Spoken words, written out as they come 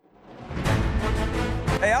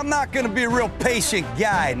Hey, I'm not gonna be a real patient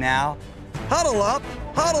guy now. Huddle up,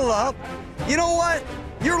 huddle up. You know what?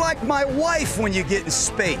 You're like my wife when you get in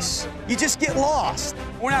space. You just get lost.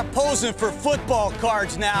 We're not posing for football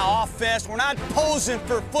cards now, offense. We're not posing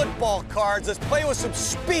for football cards. Let's play with some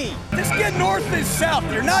speed. Just get north and south.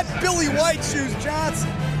 You're not Billy White Shoes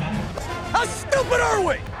Johnson. How stupid are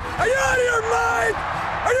we? Are you out of your mind?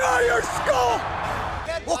 Are you out of your skull?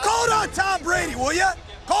 Well, call it on Tom Brady, will you?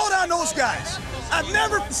 Call it on those guys. I've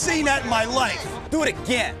never seen that in my life. Do it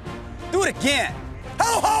again. Do it again.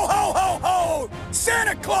 Ho, ho, ho, ho, ho!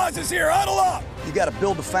 Santa Claus is here, huddle up! You gotta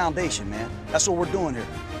build the foundation, man. That's what we're doing here.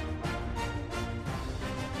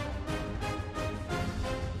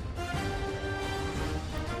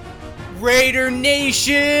 Raider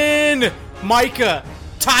Nation! Micah,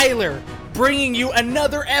 Tyler, bringing you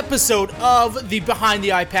another episode of the Behind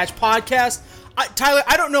the Eye Patch podcast. Tyler,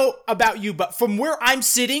 I don't know about you, but from where I'm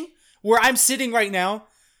sitting right now,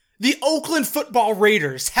 the Oakland Football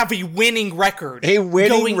Raiders have a winning record. A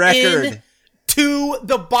winning record. To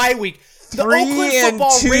the bye week. The Oakland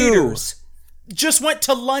Football Raiders just went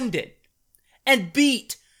to London and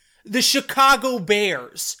beat the Chicago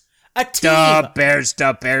Bears. A team the Bears.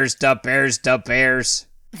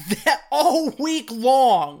 that all week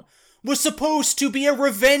long was supposed to be a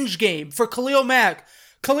revenge game for Khalil Mack.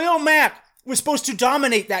 Khalil Mack was supposed to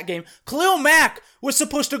dominate that game. Khalil Mack was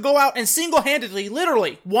supposed to go out and single-handedly,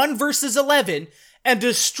 literally, 1 versus 11, and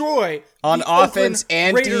destroy on offense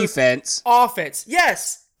and defense. Offense,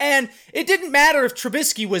 yes. And it didn't matter if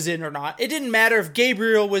Trubisky was in or not. It didn't matter if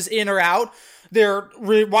Gabriel was in or out. Their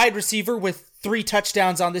wide receiver with 3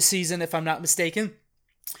 touchdowns on this season, if I'm not mistaken.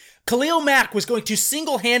 Khalil Mack was going to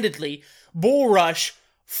single-handedly bull rush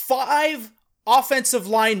 5 offensive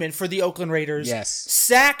linemen for the Oakland Raiders. Yes.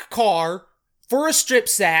 Sack Carr for a strip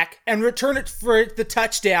sack and return it for the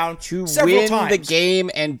touchdown to several win times. the game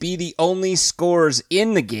and be the only scorers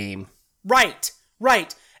in the game. Right.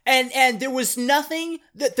 And there was nothing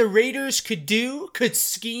that the Raiders could do, could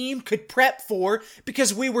scheme, could prep for,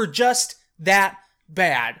 because we were just that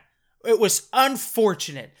bad. It was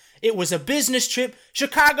unfortunate. It was a business trip.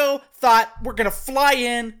 Chicago thought, we're going to fly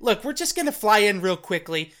in. Look, we're just going to fly in real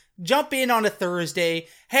quickly. Jump in on a Thursday,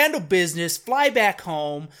 handle business, fly back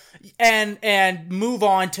home, and move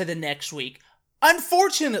on to the next week.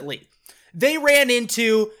 Unfortunately, they ran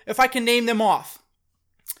into, if I can name them off,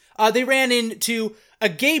 they ran into a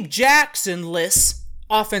Gabe Jackson-less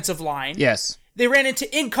offensive line. Yes. They ran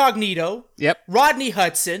into Incognito. Yep. Rodney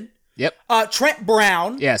Hudson. Yep. Trent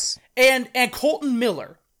Brown. Yes. And Colton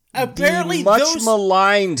Miller. Apparently, the much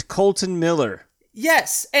maligned Colton Miller.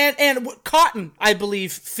 Yes, and Cotton, I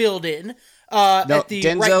believe, filled in at the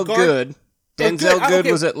Denzel right guard. Good. Denzel Good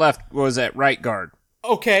was at right guard.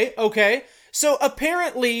 Okay. So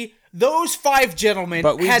apparently those 5 gentlemen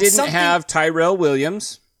but we had didn't have Tyrell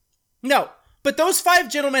Williams. No, but those 5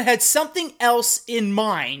 gentlemen had something else in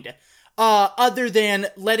mind other than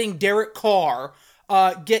letting Derek Carr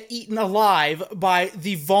get eaten alive by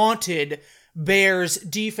the vaunted Bears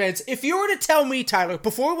defense. If you were to tell me, Tyler,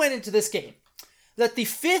 before we went into this game, that the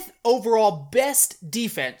 5th overall best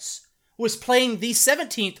defense was playing the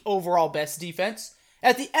 17th overall best defense,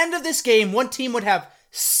 at the end of this game, one team would have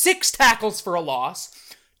 6 tackles for a loss,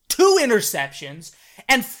 2 interceptions,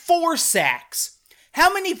 and 4 sacks.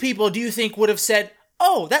 How many people do you think would have said,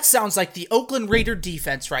 oh, that sounds like the Oakland Raider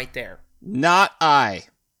defense right there? Not I.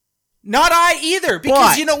 Not I either,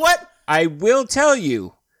 because you know what? I will tell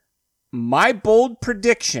you, my bold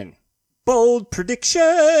prediction was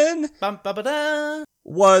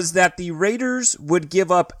that the Raiders would give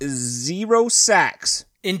up 0 sacks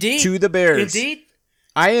to the Bears. Indeed.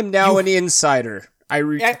 I am now an insider. I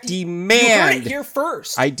demand. You heard it here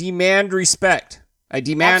first. I demand respect. I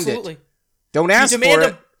demand Absolutely. it. Don't ask for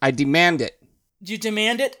it. I demand it. You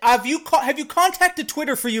demand it? Have you contacted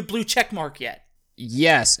Twitter for your blue check mark yet?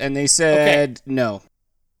 Yes, and they said no.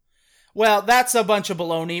 Well, that's a bunch of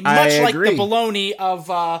baloney. Much like the baloney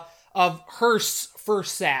of Hurst's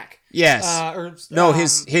first sack. Yes.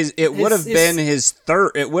 It would have been his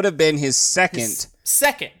third. It would have been his second.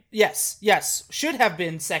 Second. Yes. Should have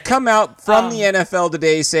been second. Come out from the NFL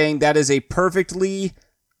today saying that is a perfectly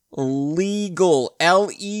legal,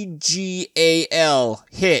 legal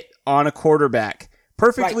hit on a quarterback.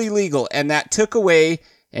 Perfectly legal. And that took away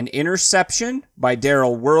an interception by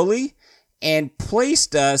Daryl Worley and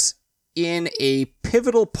placed us in a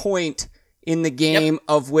pivotal point in the game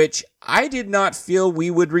of which I did not feel we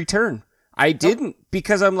would return. I didn't,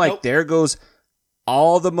 because I'm like, there goes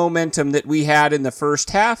all the momentum that we had in the first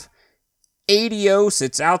half. Adios,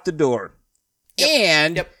 it's out the door.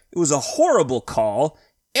 And it was a horrible call.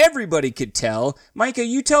 Everybody could tell. Micah,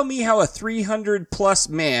 you tell me how a 300-plus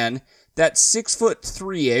man that's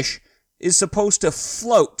 6'3" is supposed to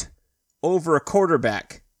float over a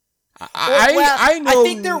quarterback. I know. I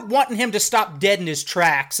think they're wanting him to stop dead in his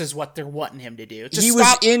tracks is what they're wanting him to do. Just he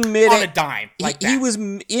was in mid on a dime like that. He was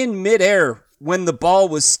in midair when the ball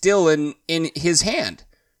was still in his hand.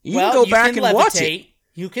 You can go back and watch it.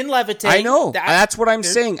 You can levitate. I know. That's what I'm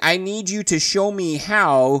saying. I need you to show me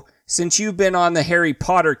how, since you've been on the Harry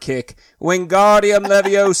Potter kick, Wingardium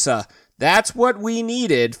Leviosa. That's what we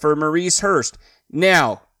needed for Maurice Hurst.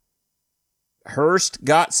 Now, Hurst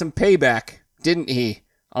got some payback, didn't he?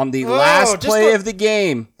 On the last play of the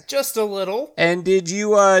game. Just a little. And did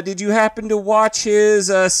you happen to watch his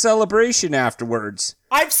celebration afterwards?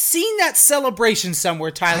 I've seen that celebration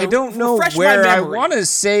somewhere, Tyler. I don't know where. I want to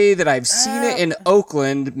say that I've seen it in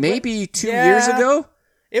Oakland, maybe 2 years ago.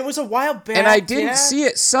 It was a while back. And I didn't see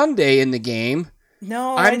it Sunday in the game.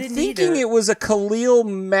 No, I didn't either. I'm thinking it was a Khalil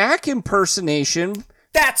Mack impersonation.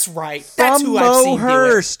 That's right. That's who I've seen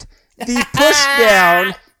Hurst. The push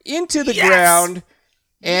down into the ground.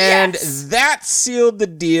 And that sealed the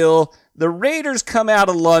deal. The Raiders come out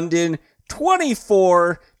of London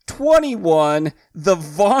 24-21. The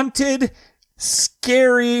vaunted,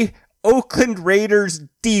 scary Oakland Raiders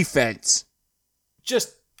defense.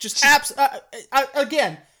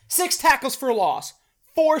 Again, 6 tackles for loss,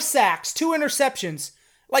 4 sacks, 2 interceptions.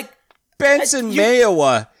 Like Benson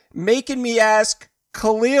Mayowa making me ask,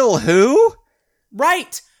 Khalil who?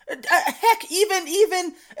 Right. Heck,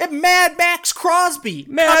 even Mad Max Crosby.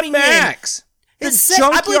 Mad Max.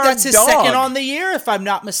 I believe that's his second on the year, if I'm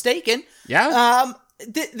not mistaken. Yeah.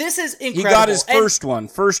 This is incredible. He got his first one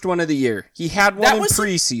of the year. He had one in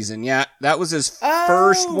preseason. Yeah, that was his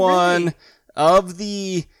first one of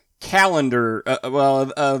the calendar,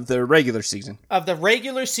 of the regular season. Of the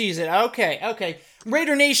regular season. Okay.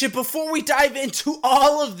 Raider Nation, before we dive into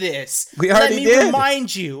all of this, let me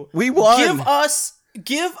remind you. We won.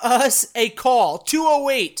 Give us a call,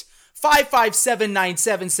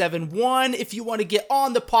 208-557-9771. If you want to get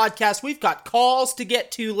on the podcast, we've got calls to get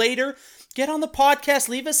to later. Get on the podcast,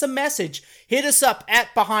 leave us a message. Hit us up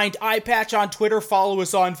at Behind Eye Patch on Twitter. Follow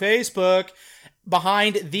us on Facebook.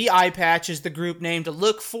 Behind the Eye Patch is the group name to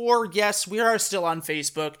look for. Yes, we are still on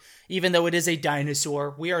Facebook, even though it is a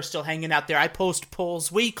dinosaur. We are still hanging out there. I post polls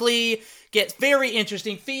weekly, get very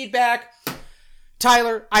interesting feedback.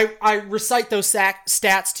 Tyler, I recite those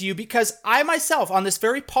stats to you because I myself, on this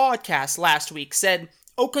very podcast last week, said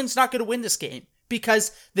Oakland's not going to win this game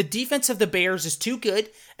because the defense of the Bears is too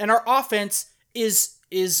good and our offense is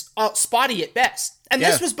spotty at best. And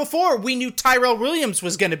this was before we knew Tyrell Williams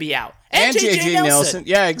was going to be out. And J.J. Nelson.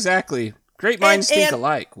 Yeah, exactly. Great minds think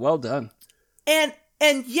alike. Well done. And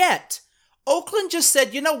yet, Oakland just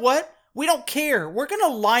said, you know what? We don't care. We're going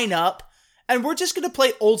to line up and we're just going to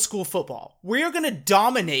play old school football. We're going to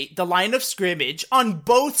dominate the line of scrimmage on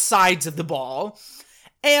both sides of the ball.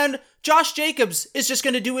 And Josh Jacobs is just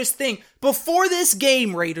going to do his thing. Before this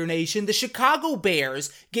game, Raider Nation, the Chicago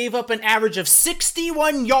Bears gave up an average of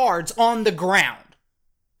 61 yards on the ground.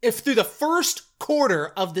 If through the first quarter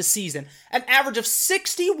of the season, an average of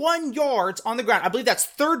 61 yards on the ground. I believe that's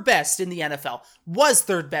third best in the NFL. Was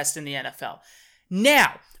third best in the NFL.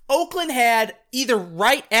 Now, Oakland had either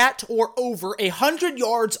right at or over 100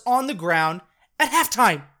 yards on the ground at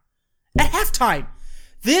halftime. At halftime.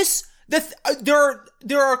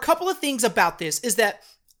 There are a couple of things about this, is that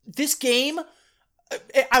this game,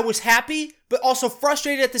 I was happy, but also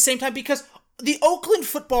frustrated at the same time because the Oakland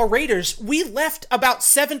Football Raiders, we left about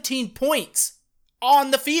 17 points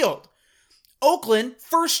on the field. Oakland,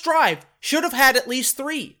 first drive, should have had at least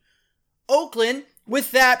 3. Oakland,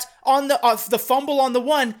 with that on the fumble on the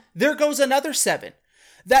 1, there goes another 7.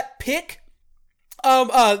 That pick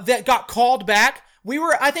that got called back,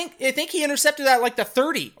 I think he intercepted that like the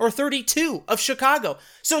 30 or 32 of Chicago.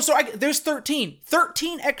 So there's 13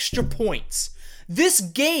 extra points. This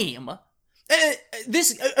game,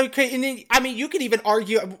 okay, and then, I mean, you could even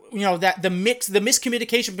argue, that the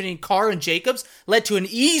miscommunication between Carr and Jacobs led to an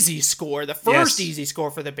easy score, the first easy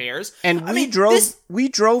score for the Bears. And we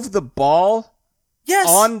drove the ball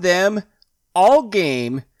on them all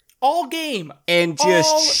game, and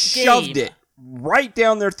just shoved it right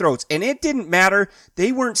down their throats. And it didn't matter.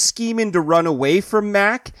 They weren't scheming to run away from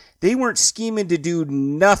Mac. They weren't scheming to do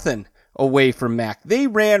nothing away from Mac. They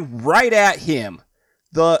ran right at him.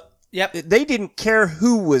 They didn't care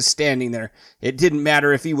who was standing there. It didn't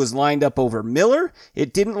matter if he was lined up over Miller.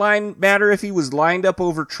 It didn't matter if he was lined up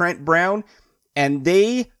over Trent Brown. And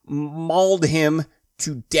they mauled him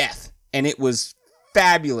to death. And it was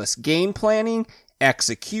fabulous game planning,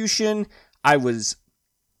 execution. I was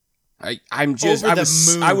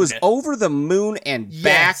I was over the moon and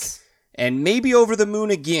back, and maybe over the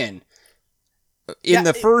moon again in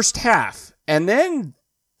the first half. And then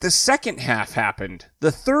the second half happened.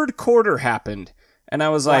 The third quarter happened. And I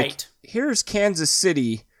was like, here's Kansas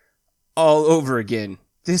City all over again.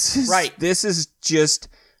 This is just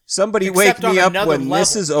somebody wake me up when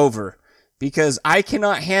this is over, because I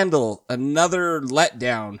cannot handle another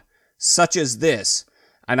letdown such as this.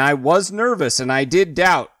 And I was nervous and I did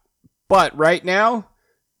doubt. But right now,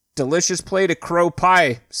 delicious plate of crow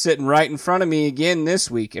pie sitting right in front of me again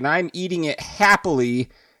this week, and I'm eating it happily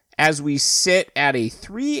as we sit at a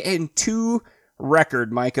 3-2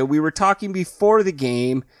 record, Micah. We were talking before the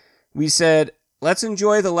game. We said, let's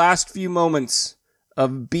enjoy the last few moments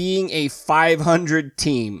of being a 500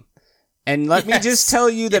 team. And let me just tell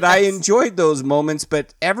you that I enjoyed those moments,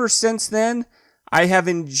 but ever since then, I have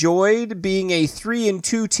enjoyed being a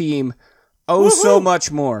 3-2 team so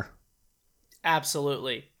much more.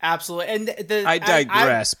 Absolutely. And I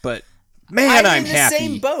digress, but man, I'm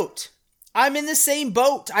happy. I'm in the same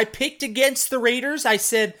boat. I picked against the Raiders. I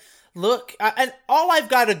said, look, and all I've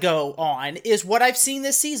got to go on is what I've seen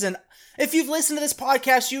this season. If you've listened to this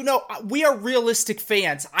podcast, you know we are realistic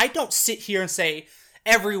fans. I don't sit here and say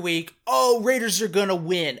every week, oh, Raiders are going to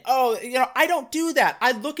win. Oh, I don't do that.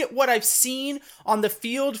 I look at what I've seen on the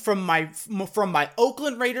field from my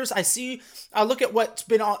Oakland Raiders. I look at what's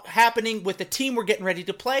been happening with the team we're getting ready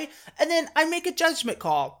to play, and then I make a judgment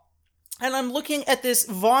call. And I'm looking at this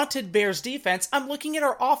vaunted Bears defense. I'm looking at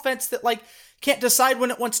our offense that can't decide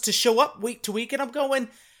when it wants to show up week to week, and I'm going,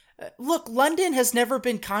 look, London has never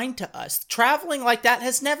been kind to us. Traveling like that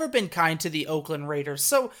has never been kind to the Oakland Raiders.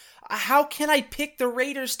 So how can I pick the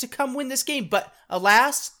Raiders to come win this game? But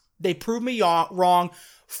alas, they proved me wrong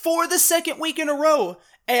for the second week in a row.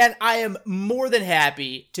 And I am more than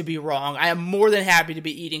happy to be wrong. I am more than happy to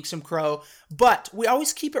be eating some crow. But we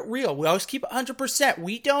always keep it real. We always keep it 100%.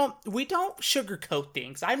 We don't sugarcoat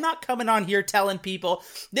things. I'm not coming on here telling people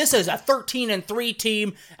this is a 13-3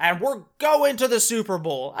 team and we're going to the Super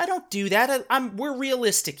Bowl. I don't do that. We're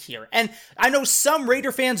realistic here. And I know some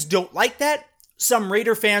Raider fans don't like that. Some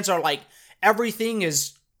Raider fans are like, everything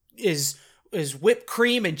is whipped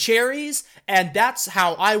cream and cherries, and that's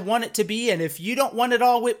how I want it to be. And if you don't want it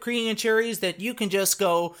all whipped cream and cherries, that you can just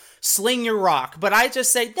go sling your rock. But I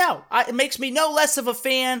just say, no, it makes me no less of a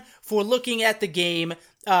fan for looking at the game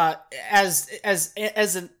as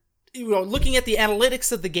looking at the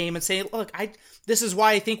analytics of the game and saying, look, this is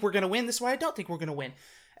why I think we're going to win. This is why I don't think we're going to win.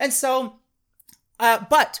 And so,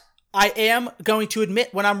 but I am going to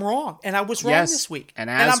admit when I'm wrong, and I was wrong this week, and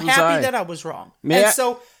I'm happy that I was wrong.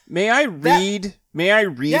 May I read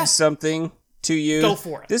something to you? Go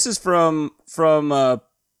for it. This is from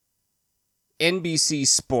NBC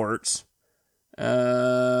Sports.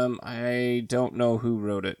 I don't know who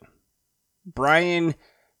wrote it. Brian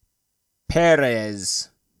Perez.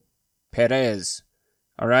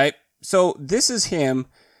 All right. So this is him.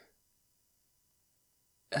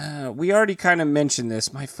 We already kind of mentioned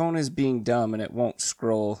this. My phone is being dumb and it won't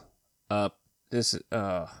scroll up.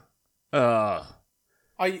 Are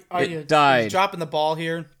you dropping the ball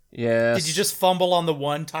here? Yes. Did you just fumble on the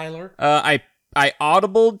one, Tyler? I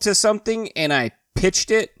audibled to something and I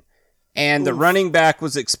pitched it, and the running back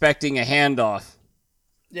was expecting a handoff.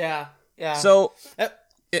 Yeah. So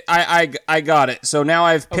I got it. So now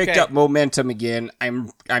I've picked up momentum again.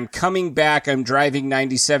 I'm coming back. I'm driving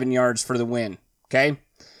 97 yards for the win. Okay.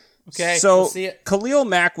 So we'll see it. Khalil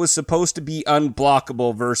Mack was supposed to be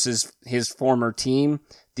unblockable versus his former team,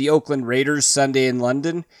 the Oakland Raiders, Sunday in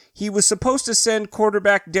London. He was supposed to send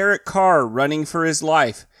quarterback Derek Carr running for his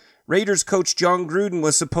life. Raiders coach John Gruden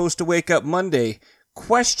was supposed to wake up Monday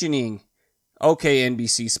questioning, okay,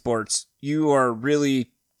 NBC Sports, you are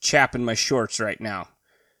really chapping my shorts right now.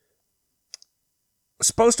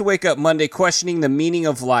 Supposed to wake up Monday questioning the meaning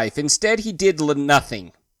of life. Instead, he did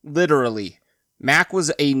nothing, literally. Mack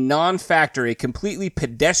was a non-factor, a completely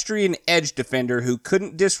pedestrian edge defender who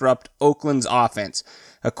couldn't disrupt Oakland's offense.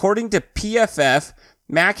 According to PFF,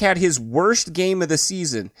 Mack had his worst game of the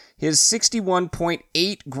season. His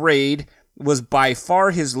 61.8 grade was by far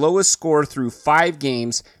his lowest score through 5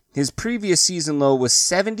 games. His previous season low was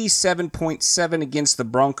 77.7 against the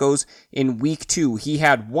Broncos in Week 2. He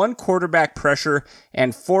had 1 quarterback pressure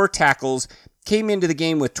and 4 tackles. Came into the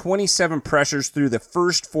game with 27 pressures through the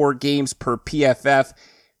first 4 games per PFF.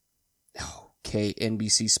 Okay,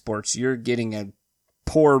 NBC Sports, you're getting a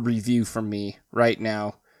poor review from me right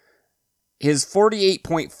now. His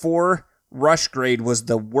 48.4 rush grade was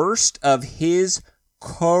the worst of his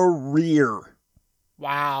career.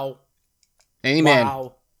 Wow. Amen.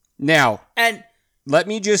 Wow. Now. And let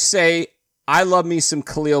me just say, I love me some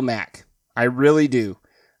Khalil Mack. I really do.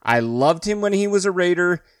 I loved him when he was a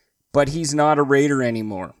Raider, but he's not a Raider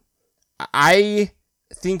anymore. I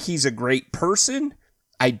think he's a great person.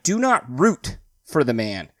 I do not root for the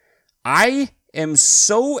man. I am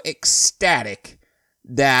so ecstatic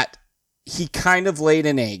that he kind of laid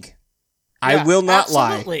an egg. I will not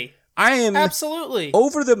lie. I am absolutely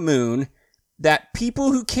over the moon that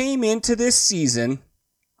people who came into this season,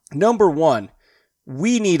 number one,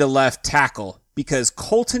 we need a left tackle because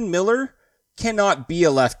Colton Miller cannot be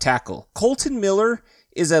a left tackle. Colton Miller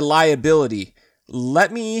is a liability.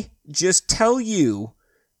 Let me just tell you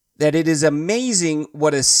that it is amazing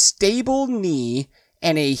what a stable knee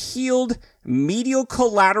and a healed medial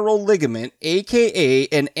collateral ligament, aka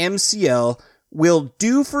an MCL, will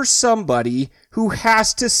do for somebody who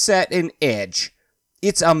has to set an edge.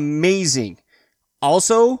 It's amazing.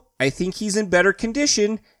 Also, I think he's in better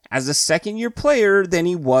condition as a second-year player than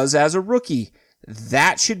he was as a rookie.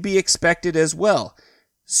 That should be expected as well.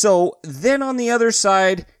 So then on the other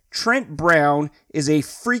side, Trent Brown is a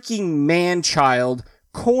freaking man-child,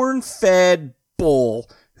 corn-fed bull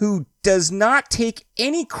who does not take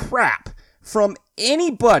any crap from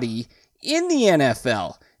anybody in the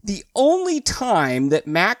NFL. The only time that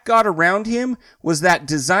Mac got around him was that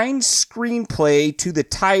designed screenplay to the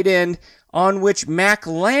tight end on which Mac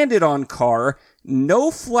landed on Carr. No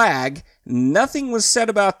flag. Nothing was said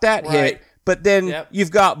about that hit. But then you've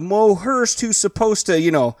got Mo Hurst who's supposed to,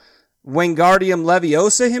 Wingardium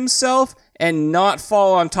Leviosa himself and not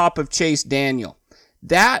fall on top of Chase Daniel.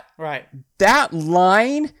 That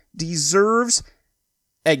line deserves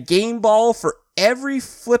a game ball for every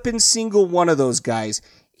flippin' single one of those guys.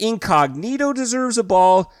 Incognito deserves a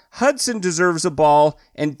ball, Hudson deserves a ball,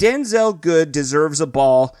 and Denzel Good deserves a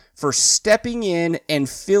ball for stepping in and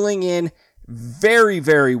filling in very,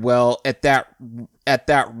 very well at that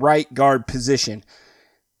right guard position.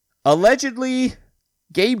 Allegedly,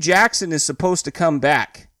 Gabe Jackson is supposed to come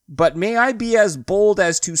back, but may I be as bold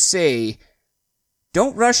as to say,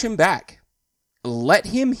 don't rush him back. Let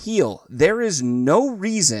him heal. There is no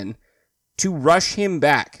reason to rush him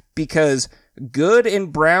back because Good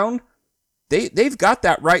and Brown, they've got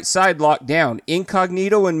that right side locked down.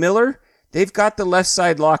 Incognito and Miller, they've got the left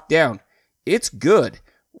side locked down. It's good.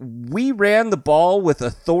 We ran the ball with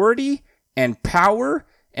authority and power,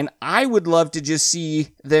 and I would love to just see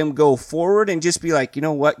them go forward and just be like, you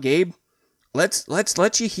know what, Gabe, let's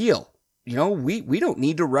let you heal. We don't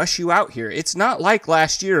need to rush you out here. It's not like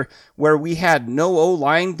last year where we had no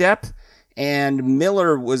O-line depth and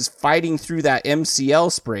Miller was fighting through that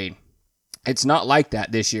MCL sprain. It's not like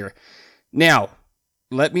that this year. Now,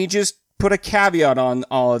 let me just put a caveat on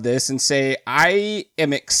all of this and say I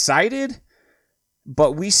am excited,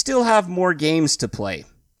 but we still have more games to play.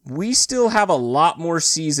 We still have a lot more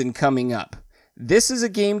season coming up. This is a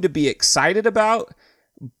game to be excited about,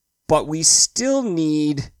 but we still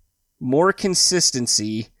need more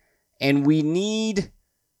consistency, and we need,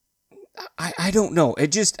 I don't know,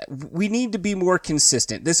 we need to be more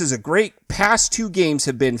consistent. This is a great, past 2 games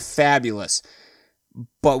have been fabulous,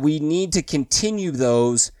 but we need to continue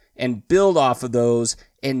those and build off of those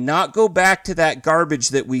and not go back to that garbage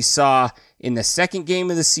that we saw in the second game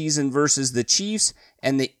of the season versus the Chiefs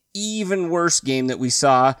and the even worse game that we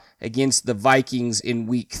saw against the Vikings in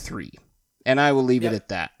week 3. And I will leave it at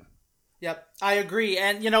that. Yep, I agree.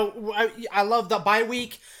 And, I love the bye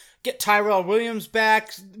week. Get Tyrell Williams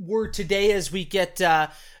back. Word today as we get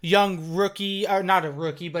young rookie, or not a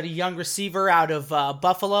rookie, but a young receiver out of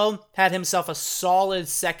Buffalo. Had himself a solid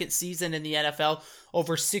second season in the NFL.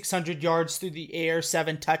 Over 600 yards through the air,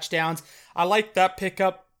 7 touchdowns. I like that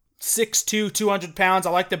pickup. 6'2", 200 pounds.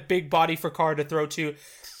 I like the big body for Carr to throw to.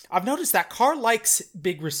 I've noticed that Carr likes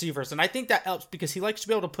big receivers, and I think that helps because he likes to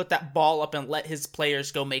be able to put that ball up and let his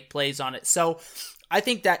players go make plays on it. So I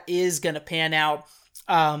think that is going to pan out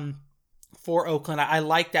for Oakland. I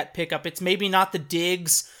like that pickup. It's maybe not the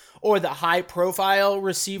Diggs or the high-profile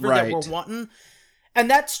receiver that we're wanting, and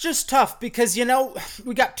that's just tough because,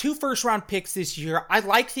 we got 2 first-round picks this year. I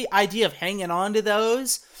like the idea of hanging on to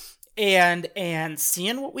those and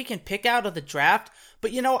seeing what we can pick out of the draft.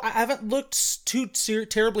 But, I haven't looked too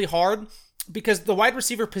terribly hard because the wide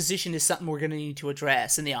receiver position is something we're going to need to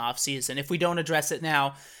address in the offseason if we don't address it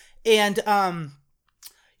now. And, I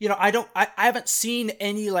haven't seen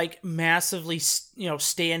any massively,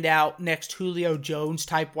 stand out next Julio Jones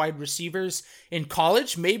type wide receivers in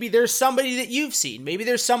college. Maybe there's somebody that you've seen. Maybe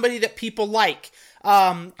there's somebody that people like.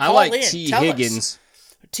 I like T. Higgins.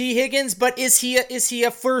 T. Higgins, but is he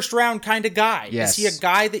a first round kind of guy? Yes. Is he a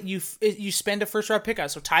guy that you spend a first round pick on?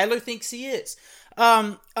 So Tyler thinks he is.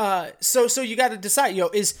 So you got to decide,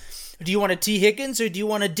 do you want a T. Higgins or do you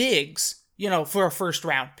want a Diggs, for a first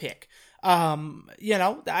round pick? That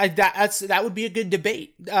would be a good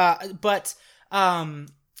debate. There's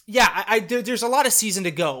a lot of season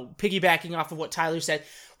to go. Piggybacking off of what Tyler said,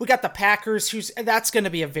 we got the Packers, that's going to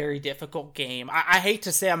be a very difficult game. I hate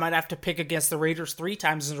to say I might have to pick against the Raiders 3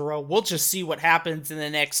 times in a row. We'll just see what happens in the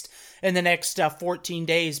next 14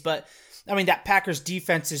 days. But I mean, that Packers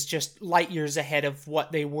defense is just light years ahead of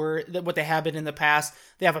what they have been in the past.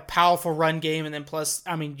 They have a powerful run game, and then plus,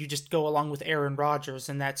 I mean, you just go along with Aaron Rodgers,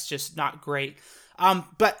 and that's just not great.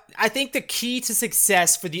 But I think the key to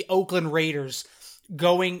success for the Oakland Raiders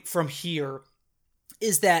going from here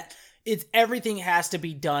is that everything has to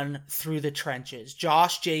be done through the trenches.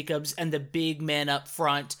 Josh Jacobs and the big men up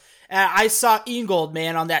front. I saw Ingold,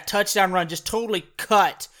 man, on that touchdown run just totally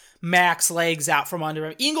cut Mac's legs out from under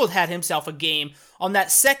him. Ingold had himself a game on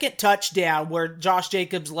that second touchdown where Josh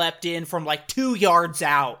Jacobs leapt in from like 2 yards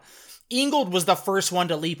out. Ingold was the first one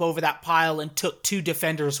to leap over that pile and took 2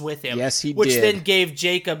 defenders with him. Yes, he did. Which then gave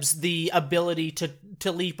Jacobs the ability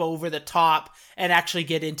to leap over the top and actually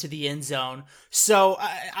get into the end zone. So,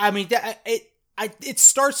 it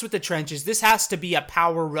starts with the trenches. This has to be a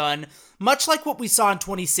power run, much like what we saw in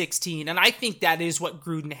 2016. And I think that is what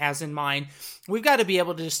Gruden has in mind. We've got to be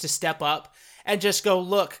able to step up and just go,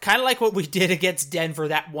 look, kind of like what we did against Denver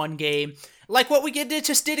that one game, like what we did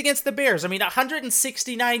against the Bears. I mean,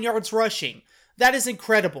 169 yards rushing. That is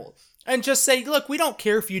incredible. And just say, look, we don't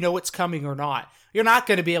care if you know it's coming or not. You're not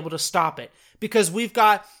going to be able to stop it because we've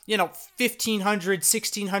got, 1,500,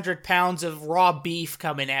 1,600 pounds of raw beef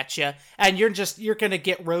coming at you, and you're going to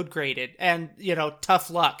get road graded and,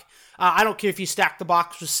 tough luck. I don't care if you stack the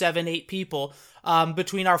box with 7, 8 people.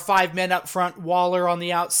 Between our 5 men up front, Waller on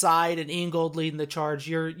the outside, and Ingold leading the charge,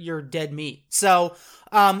 you're dead meat. So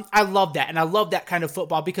I love that, and I love that kind of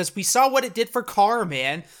football because we saw what it did for Carr,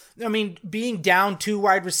 man. I mean, being down 2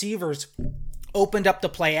 wide receivers opened up the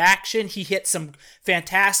play action. He hit some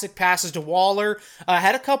fantastic passes to Waller.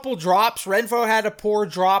 Had a couple drops. Renfrow had a poor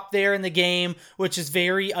drop there in the game, which is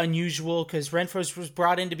very unusual because Renfrow was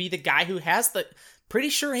brought in to be the guy who has the pretty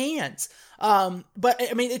sure hands. But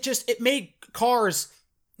I mean, it made Carr's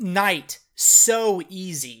night so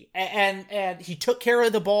easy, and he took care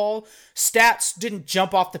of the ball. Stats didn't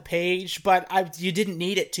jump off the page, but you didn't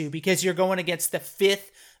need it to because you're going against the 5th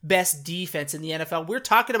best defense in the NFL. We're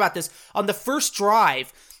talking about this on the first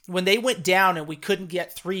drive when they went down and we couldn't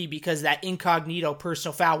get 3 because of that incognito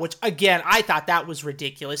personal foul, which again, I thought that was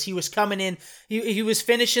ridiculous. He was coming in, he was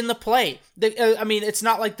finishing the play. It's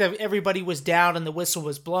not like everybody was down and the whistle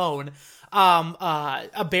was blown.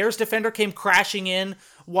 A Bears defender came crashing in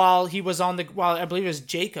while I believe it was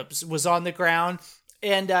Jacobs was on the ground,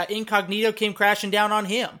 and incognito came crashing down on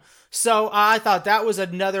him. So I thought that was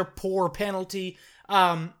another poor penalty.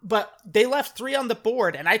 But they left 3 on the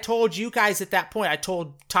board, and I told you guys at that point, I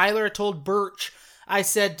told Tyler, I told Birch, I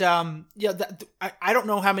said, I don't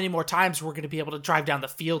know how many more times we're going to be able to drive down the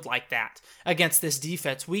field like that against this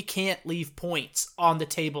defense. We can't leave points on the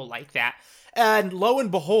table like that. And lo and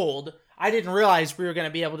behold, I didn't realize we were going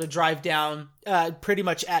to be able to drive down pretty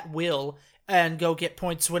much at will and go get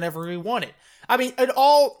points whenever we wanted. I mean,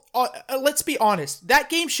 let's be honest, that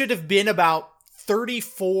game should have been about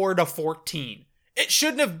 34-14. It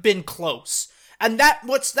shouldn't have been close. And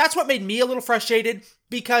that's what made me a little frustrated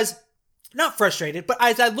because, not frustrated, but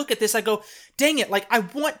as I look at this, I go, dang it, like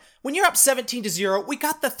when you're up 17-0, we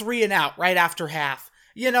got the 3 and out right after half.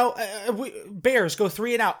 Bears go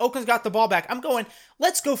 3 and out. Oakland's got the ball back. I'm going,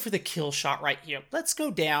 let's go for the kill shot right here. Let's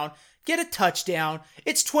go down, get a touchdown.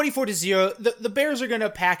 It's 24-0. The Bears are going to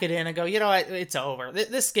pack it in and go, it's over.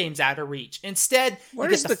 This game's out of reach. Instead,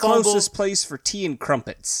 where's the closest place for tea and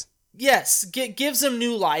crumpets? Yes, gives them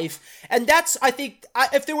new life. And that's, I think,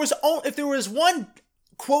 if there was one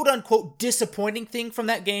quote unquote disappointing thing from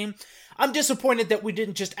that game, I'm disappointed that we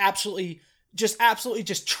didn't just absolutely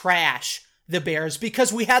trash the Bears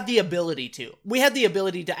because we had the ability to. We had the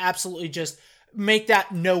ability to absolutely just make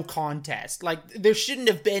that no contest. Like, there shouldn't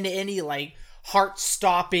have been any, like,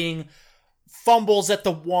 heart-stopping fumbles at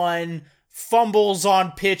the 1, fumbles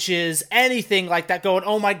on pitches, anything like that going,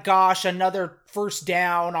 oh my gosh, another first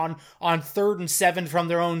down on 3rd and 7 from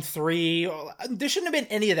their own 3. There shouldn't have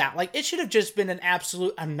been any of that. Like, it should have just been an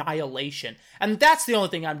absolute annihilation. And that's the only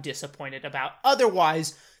thing I'm disappointed about.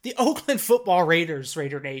 Otherwise, the Oakland Football Raiders,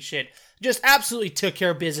 Raider Nation, just absolutely took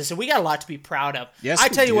care of business, and we got a lot to be proud of. Yes, I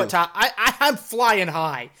tell you what, Todd, I'm flying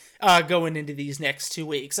high going into these next 2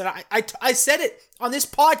 weeks. And I said it on this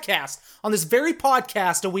podcast, on this very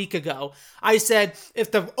podcast a week ago. I said, if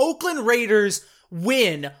the Oakland Raiders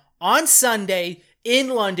win on Sunday in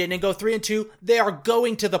London and go 3-2, they are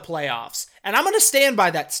going to the playoffs. And I'm going to stand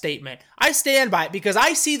by that statement. I stand by it because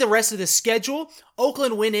I see the rest of the schedule.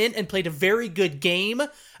 Oakland went in and played a very good game,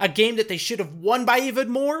 a game that they should have won by even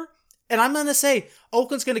more. And I'm going to say,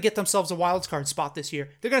 Oakland's going to get themselves a wild card spot this year.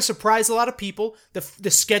 They're going to surprise a lot of people.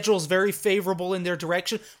 The schedule is very favorable in their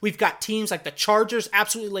direction. We've got teams like the Chargers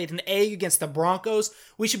absolutely laid an egg against the Broncos.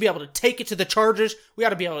 We should be able to take it to the Chargers. We ought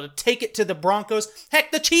to be able to take it to the Broncos.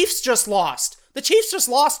 Heck, the Chiefs just lost. The Chiefs just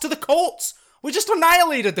lost to the Colts. We just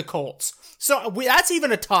annihilated the Colts. So that's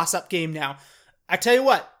even a toss-up game now. I tell you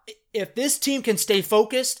what, if this team can stay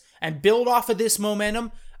focused and build off of this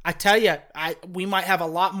momentum, I tell you, we might have a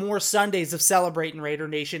lot more Sundays of celebrating Raider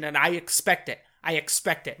Nation, and I expect it. I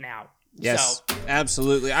expect it now. Yes,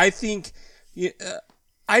 absolutely. I think,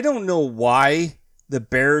 I don't know why the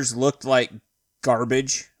Bears looked like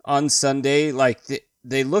garbage on Sunday. Like,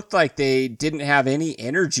 they looked like they didn't have any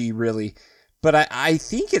energy, really. But I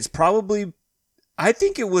think it's probably, I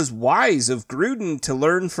think it was wise of Gruden to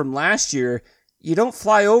learn from last year. You don't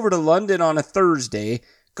fly over to London on a Thursday,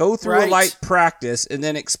 go through a light practice, and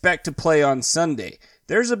then expect to play on Sunday.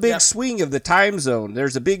 There's a big swing of the time zone.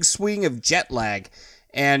 There's a big swing of jet lag.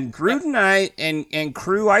 And Gruden and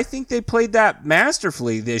crew, I think they played that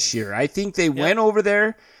masterfully this year. I think they went over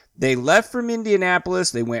there. They left from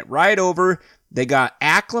Indianapolis. They went right over. They got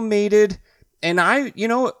acclimated. And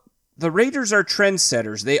the Raiders are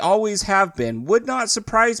trendsetters. They always have been. Would not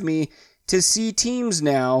surprise me to see teams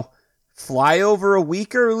now fly over a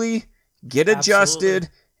week early, get adjusted,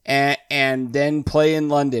 and then play in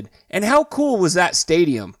London. And how cool was that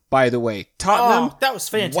stadium, by the way? Tottenham? Oh, that was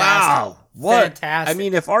fantastic. Wow. What? Fantastic. I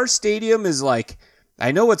mean, if our stadium is like,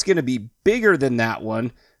 I know it's going to be bigger than that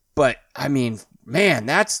one, but I mean, man,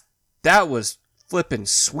 that was flipping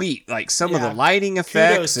sweet. Like some of the lighting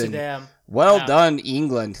effects. Kudos and to them. Well done,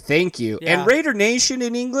 England. Thank you. Yeah. And Raider Nation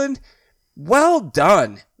in England, well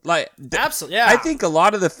done. Like, absolutely, yeah. I think a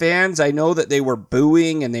lot of the fans, I know that they were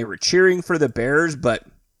booing and they were cheering for the Bears, but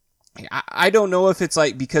I don't know if it's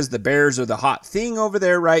like because the Bears are the hot thing over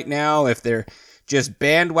there right now, if they're just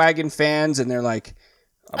bandwagon fans and they're like,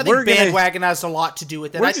 I think bandwagon has a lot to do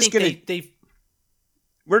with it. I think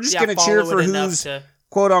we're just going to cheer for who's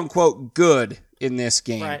quote unquote good in this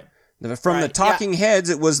game. Right. From the talking heads,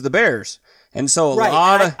 it was the Bears. And so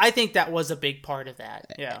I think that was a big part of that.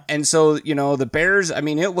 Yeah. And so, the Bears, I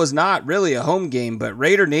mean, it was not really a home game, but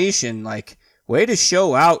Raider Nation, like, way to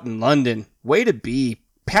show out in London. Way to be.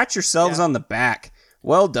 Pat yourselves on the back.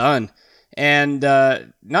 Well done. And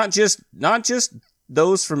not just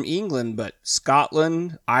those from England, but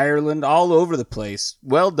Scotland, Ireland, all over the place.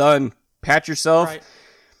 Well done. Pat yourself. Right.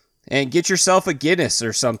 And get yourself a Guinness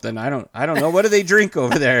or something. I don't know. What do they drink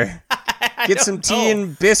over there? Get some tea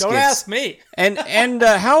and biscuits. Don't ask me. and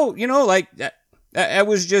how, it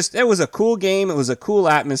was a cool game. It was a cool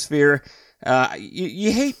atmosphere.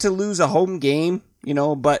 You hate to lose a home game,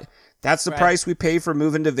 but that's the price we pay for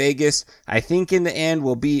moving to Vegas. I think in the end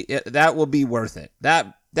that will be worth it.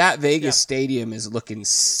 That Vegas stadium is looking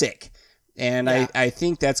sick. And I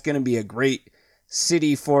think that's going to be a great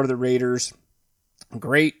city for the Raiders.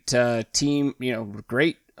 Great team,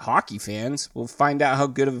 great hockey fans. We'll find out how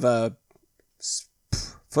good of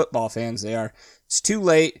football fans they are. It's too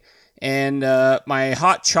late, and my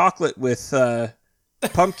hot chocolate with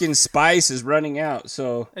pumpkin spice is running out.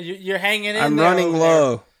 So you're hanging in. I'm running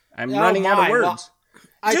low. I'm running out of words. Well,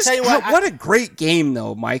 I tell you what, a great game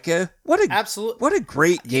though, Micah. What a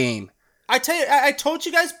great game. I tell you, I told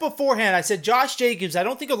you guys beforehand. I said Josh Jacobs. I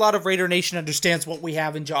don't think a lot of Raider Nation understands what we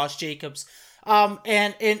have in Josh Jacobs.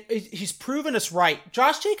 And he's proven us right.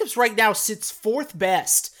 Josh Jacobs right now sits fourth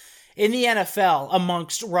best in the NFL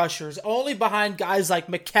amongst rushers, only behind guys like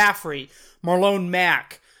McCaffrey, Marlon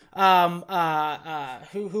Mack,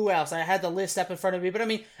 who else? I had the list up in front of me, but I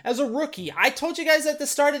mean, as a rookie, I told you guys at the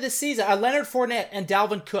start of the season, Leonard Fournette and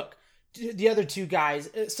Dalvin Cook, the other two guys.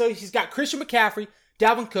 So he's got Christian McCaffrey,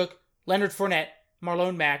 Dalvin Cook, Leonard Fournette,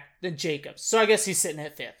 Marlon Mack, then Jacobs. So I guess he's sitting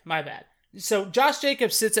at fifth. My bad. So Josh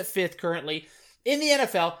Jacobs sits at fifth currently in the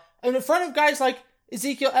NFL, and in front of guys like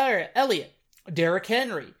Ezekiel Elliott, Derrick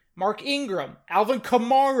Henry, Mark Ingram, Alvin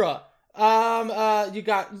Kamara. You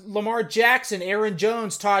got Lamar Jackson, Aaron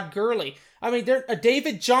Jones, Todd Gurley. I mean,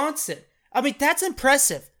 David Johnson. I mean, that's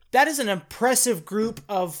impressive. That is an impressive group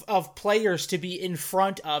of players to be in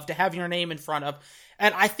front of, to have your name in front of.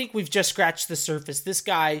 And I think we've just scratched the surface. This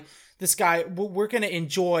guy, we're going to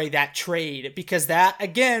enjoy that trade because that,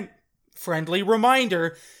 again, friendly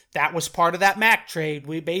reminder, that was part of that Mac trade.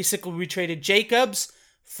 We traded Jacobs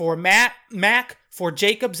for Mac, for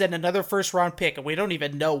Jacobs, and another first-round pick. And we don't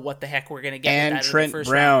even know what the heck we're going to get and with that Trent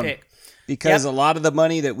first-round Brown. pick. Because a lot of the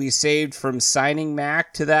money that we saved from signing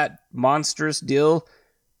Mac to that monstrous deal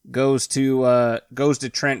goes to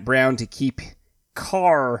Trent Brown to keep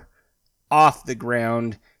Carr off the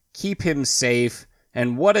ground, keep him safe,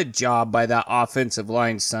 and what a job by that offensive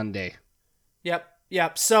line Sunday.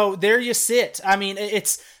 Yep. So there you sit. I mean,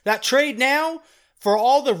 it's that trade now, for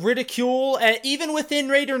all the ridicule, even within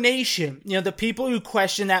Raider Nation, the people who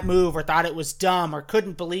questioned that move or thought it was dumb or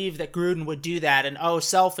couldn't believe that Gruden would do that and,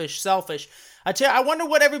 selfish. I tell you, I wonder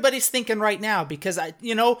what everybody's thinking right now, because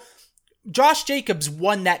Josh Jacobs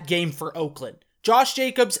won that game for Oakland. Josh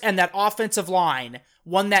Jacobs and that offensive line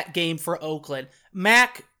won that game for Oakland.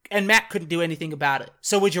 Mac couldn't do anything about it.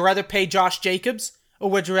 So would you rather pay Josh Jacobs or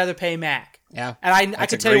would you rather pay Mac? Yeah. And I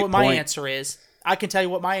can tell you what my answer is. I can tell you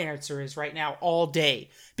what my answer is right now all day.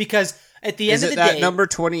 Because at the end of the day... Is it that number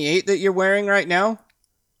 28 that you're wearing right now?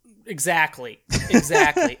 Exactly.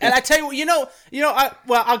 And I tell you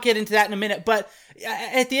what, I'll get into that in a minute. But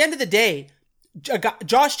at the end of the day,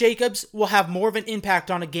 Josh Jacobs will have more of an impact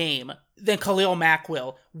on a game than Khalil Mack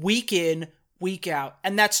will, week in, week out.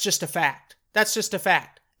 And that's just a fact.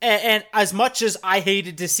 And as much as I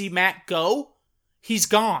hated to see Mack go, he's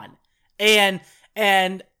gone. And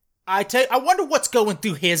I wonder what's going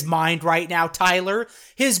through his mind right now, Tyler.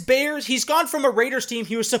 His Bears, he's gone from a Raiders team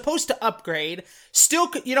he was supposed to upgrade.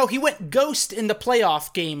 Still, he went ghost in the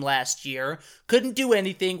playoff game last year. Couldn't do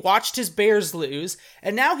anything, watched his Bears lose.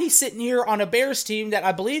 And now he's sitting here on a Bears team that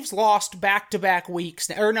I believe's lost back-to-back weeks.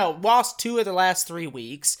 Lost 2 of the last 3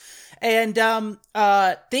 weeks. And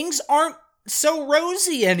things aren't so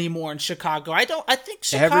rosy anymore in Chicago. I think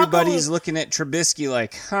Chicago... Everybody's looking at Trubisky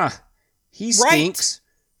like, he stinks. Right.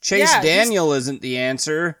 Chase Daniel isn't the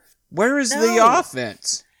answer. Where is the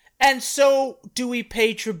offense? And so, do we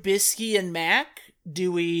pay Trubisky and Mac?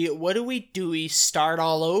 Do we start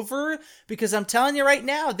all over? Because I'm telling you right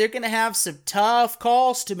now, they're going to have some tough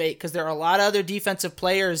calls to make, because there are a lot of other defensive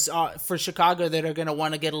players for Chicago that are going to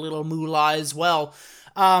want to get a little moolah as well.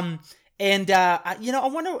 I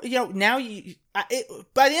wonder, now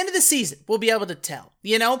by the end of the season, we'll be able to tell,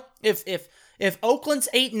 if Oakland's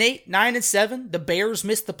 8-8, 9-7, the Bears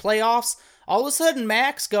miss the playoffs, all of a sudden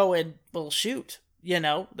Mac's going, well, shoot,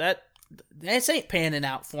 that ain't panning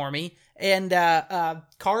out for me. And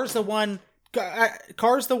Carr's the one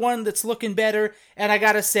that's looking better. And I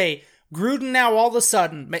gotta say, Gruden now all of a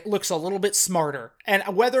sudden looks a little bit smarter.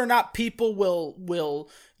 And whether or not people will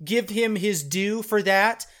give him his due for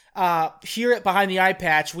that, here at Behind the Eye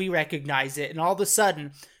Patch, we recognize it. And all of a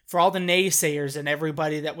sudden, for all the naysayers and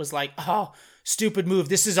everybody that was like, oh, stupid move,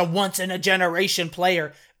 this is a once-in-a-generation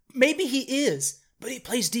player. Maybe he is, but he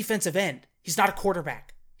plays defensive end. He's not a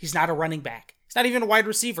quarterback. He's not a running back. He's not even a wide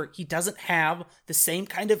receiver. He doesn't have the same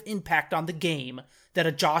kind of impact on the game that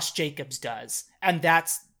a Josh Jacobs does. And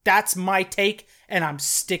that's my take, and I'm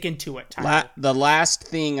sticking to it, Tyler. The last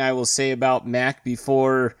thing I will say about Mac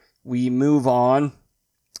before we move on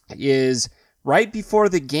is right before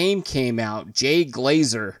the game came out, Jay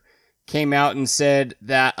Glazer came out and said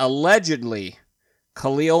that allegedly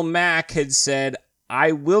Khalil Mack had said,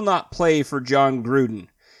 I will not play for John Gruden.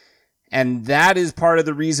 And that is part of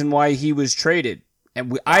the reason why he was traded.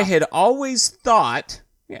 And I had always thought,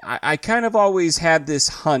 I kind of always had this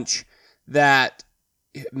hunch that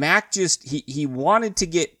Mack he wanted to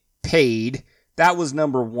get paid. That was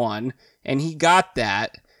number one. And he got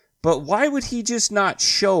that. But why would he just not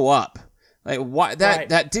show up? Like, why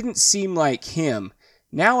that didn't seem like him.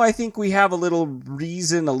 Now I think we have a little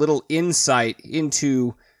reason, a little insight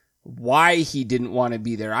into why he didn't want to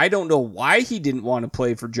be there. I don't know why he didn't want to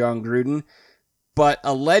play for John Gruden, but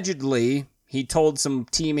allegedly he told some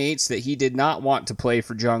teammates that he did not want to play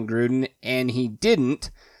for John Gruden, and he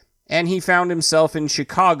didn't, and he found himself in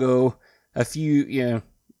Chicago a few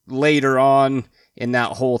later on in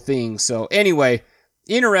that whole thing. So anyway,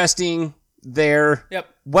 interesting there. Yep.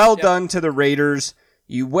 Well done to the Raiders.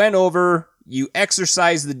 You went over, you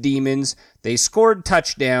exercised the demons, they scored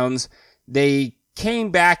touchdowns, they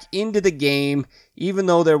came back into the game, even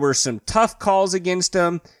though there were some tough calls against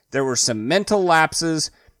them, there were some mental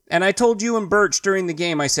lapses, and I told you and Birch during the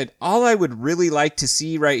game, I said, all I would really like to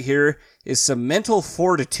see right here is some mental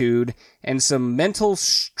fortitude and some mental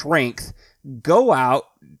strength. Go out,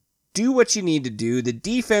 do what you need to do, the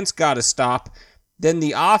defense got to stop, then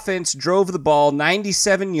the offense drove the ball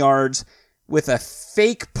 97 yards with a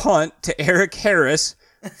fake punt to Eric Harris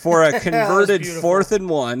for a converted 4th and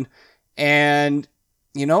 1. And,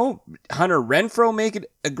 Hunter Renfrow making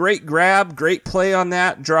a great grab, great play on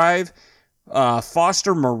that drive.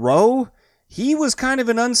 Foster Moreau he was kind of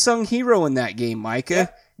an unsung hero in that game,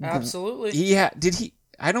 Micah. Yeah, absolutely.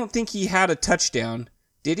 I don't think he had a touchdown.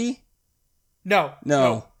 Did he?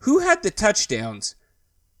 No. Who had the touchdowns?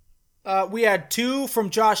 We had 2 from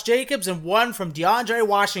Josh Jacobs and 1 from DeAndre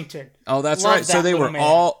Washington. Oh, that's right. So they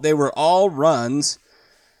were all runs.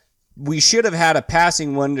 We should have had a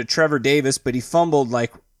passing one to Trevor Davis, but he fumbled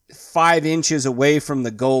like 5 inches away from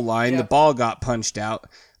the goal line. The ball got punched out.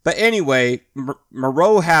 But anyway,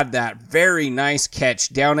 Moreau had that very nice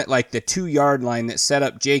catch down at like the 2-yard line that set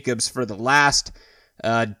up Jacobs for the last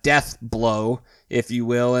death blow, if you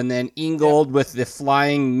will. And then Ingold with the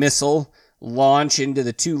flying missile launch into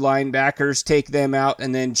the 2 linebackers, take them out,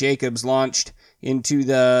 and then Jacobs launched into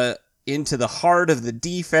the heart of the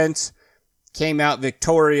defense, came out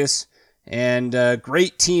victorious, and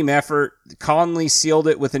great team effort. Conley sealed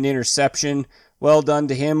it with an interception. Well done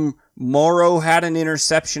to him. Morrow had an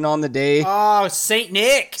interception on the day. Oh, St.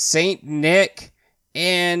 Nick.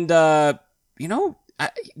 And, the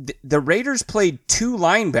Raiders played 2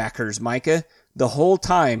 linebackers, Micah, the whole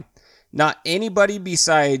time. Not anybody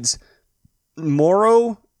besides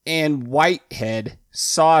Morrow and Whitehead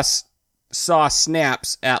saw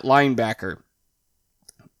snaps at linebacker.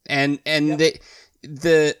 And the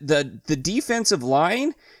defensive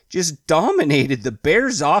line just dominated the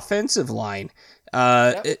Bears' offensive line.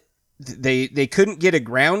 They couldn't get a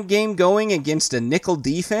ground game going against a nickel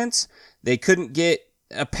defense. They couldn't get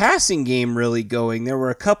a passing game really going. There were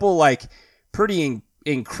a couple like pretty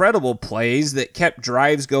incredible plays that kept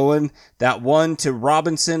drives going. That one to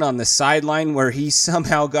Robinson on the sideline where he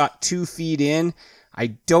somehow got 2 feet in. I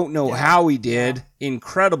don't know how he did.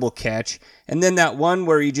 Incredible catch. And then that one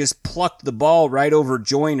where he just plucked the ball right over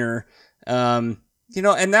Joyner. And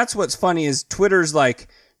that's what's funny is Twitter's like,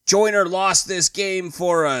 Joyner lost this game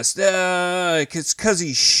for us. It's because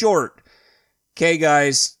he's short. Okay,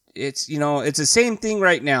 guys, it's the same thing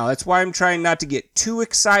right now. That's why I'm trying not to get too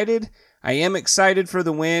excited. I am excited for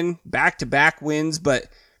the win, back-to-back wins, but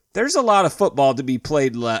there's a lot of football to be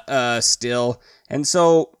played still. And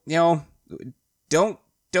so,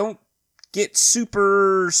 don't get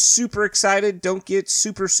super, super excited. Don't get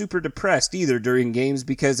super, super depressed either during games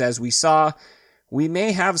because, as we saw, we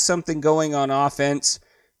may have something going on offense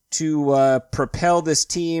to propel this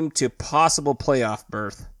team to possible playoff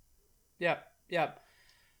berth. Yep.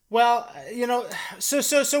 Well,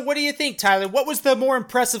 so what do you think, Tyler? What was the more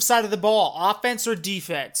impressive side of the ball, offense or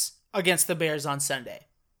defense, against the Bears on Sunday?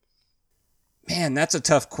 Man, that's a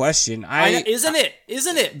tough question. Isn't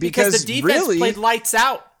it? Because the defense played lights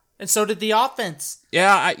out, and so did the offense.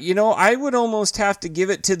 Yeah, I would almost have to give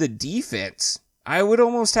it to the defense. I would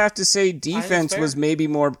almost have to say defense was maybe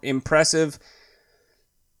more impressive.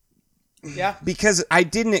 Yeah. Because I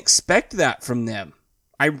didn't expect that from them.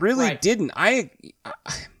 I really didn't.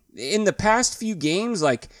 In the past few games,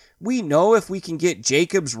 like, we know if we can get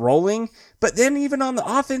Jacobs rolling, but then even on the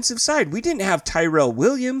offensive side, we didn't have Tyrell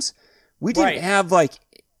Williams. We didn't have, we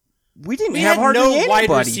had hardly anybody. Wide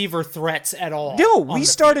receiver threats at all. No, we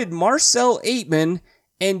started Marcel Aitman,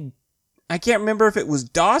 and I can't remember if it was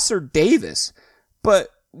Doss or Davis, but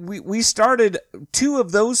we started 2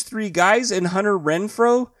 of those 3 guys and Hunter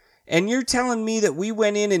Renfrow, and you're telling me that we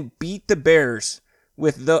went in and beat the Bears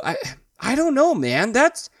with I don't know, man.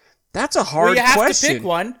 That's a hard question. You have to pick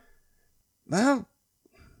one.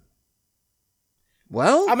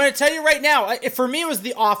 Well, I'm going to tell you right now. For me, it was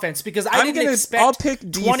the offense because I'll pick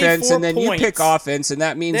defense, and then you pick offense, and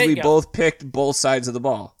that means we both picked both sides of the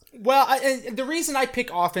ball. Well, the reason I pick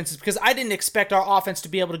offense is because I didn't expect our offense to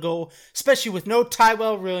be able to go, especially with no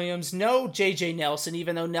Tyrell Williams, no J.J. Nelson,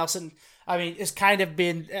 even though Nelson, has kind of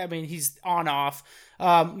been, he's on-off,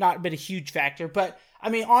 not been a huge factor. But,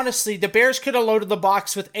 honestly, the Bears could have loaded the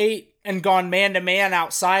box with 8 and gone man-to-man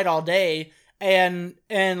outside all day and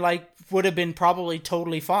would have been probably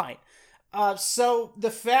totally fine. So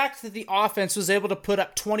the fact that the offense was able to put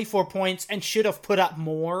up 24 points and should have put up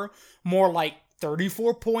more like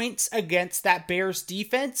 34 points against that Bears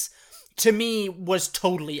defense, to me was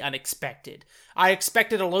totally unexpected. I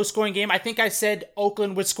expected a low-scoring game. I think I said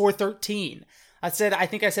Oakland would score 13. I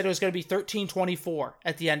think I said it was going to be 13-24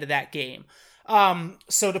 at the end of that game.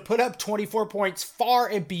 So to put up 24 points far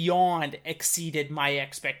and beyond exceeded my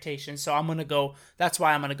expectations. So that's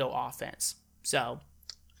why I'm going to go offense. So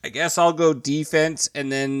I guess I'll go defense,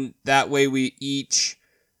 and then that way we each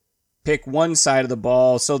pick one side of the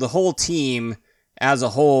ball. So the whole team as a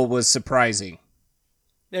whole was surprising.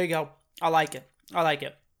 There you go. I like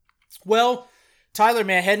it. Well, Tyler,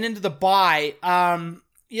 man, heading into the bye,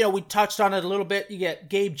 we touched on it a little bit. You get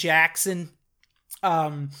Gabe Jackson,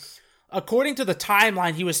 according to the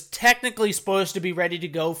timeline, he was technically supposed to be ready to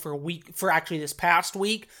go for actually this past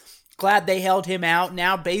week. Glad they held him out.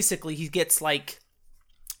 Now, basically, he gets like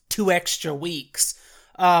 2 extra weeks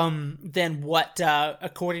than what,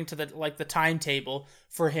 according to the timetable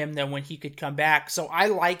for him, than when he could come back. So I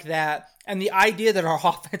like that. And the idea that our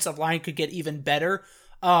offensive line could get even better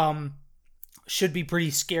should be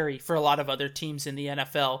pretty scary for a lot of other teams in the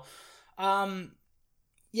NFL.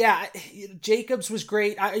 Yeah, Jacobs was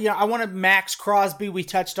great. I wanted Max Crosby. We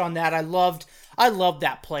touched on that. I loved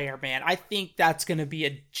that player, man. I think that's going to be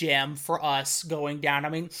a gem for us going down. I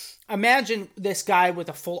mean, imagine this guy with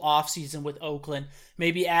a full offseason with Oakland,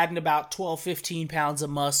 maybe adding about 12, 15 pounds of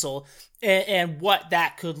muscle, and what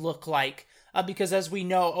that could look like. Because as we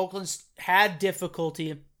know, Oakland's had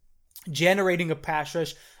difficulty generating a pass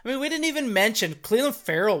rush. I mean, we didn't even mention Clelin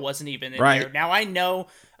Ferrell wasn't even in there. Now I know,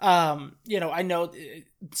 I know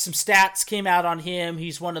some stats came out on him.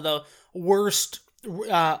 He's one of the worst,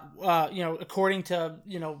 according to,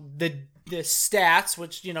 the stats,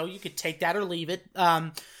 which, you could take that or leave it.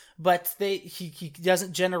 But he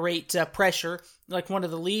doesn't generate pressure, like one of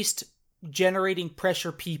the least generating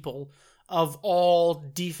pressure people of all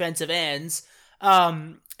defensive ends.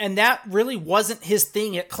 And that really wasn't his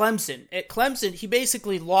thing at Clemson. At Clemson, he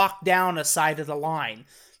basically locked down a side of the line.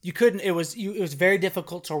 It was very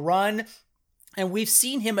difficult to run. And we've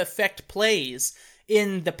seen him affect plays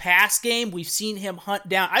in the pass game. We've seen him hunt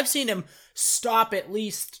down. I've seen him stop at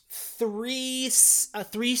least three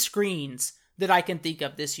screens that I can think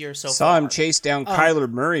of this year so far. Saw him chase down Kyler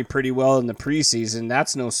Murray pretty well in the preseason.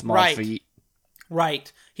 That's no small feat.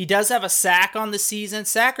 Right. He does have a sack on the season.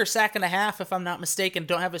 Sack or sack and a half, if I'm not mistaken.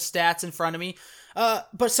 Don't have his stats in front of me.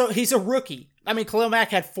 But so he's a rookie. I mean, Khalil Mack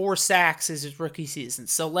had 4 sacks as his rookie season.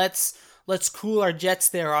 So let's cool our jets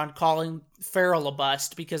there on calling Ferrell a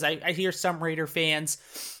bust, because I hear some Raider fans,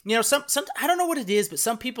 some I don't know what it is, but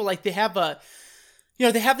some people, like, they have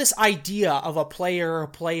this idea of a player or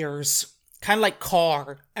players kind of like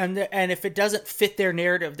Carr, and if it doesn't fit their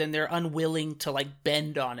narrative, then they're unwilling to, like,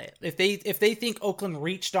 bend on it. If they think Oakland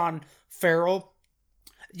reached on Ferrell,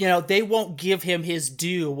 they won't give him his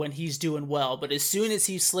due when he's doing well. But as soon as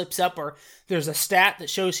he slips up, or there's a stat that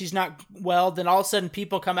shows he's not well, then all of a sudden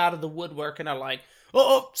people come out of the woodwork and are like,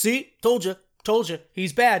 "Oh, see, told you,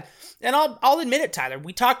 he's bad." And I'll admit it, Tyler.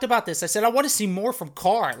 We talked about this. I said I want to see more from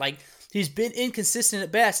Carr. Like, he's been inconsistent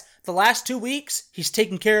at best. The last 2 weeks, he's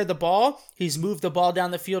taken care of the ball. He's moved the ball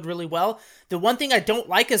down the field really well. The one thing I don't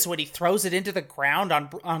like is when he throws it into the ground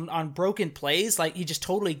on broken plays. Like, he just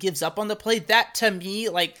totally gives up on the play. That, to me,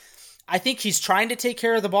 like, I think he's trying to take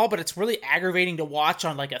care of the ball, but it's really aggravating to watch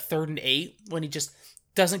on, like, a 3rd and 8 when he just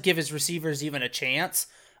doesn't give his receivers even a chance.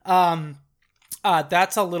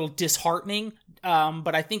 That's a little disheartening.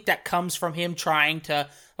 But I think that comes from him trying to,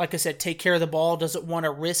 like I said, take care of the ball, doesn't want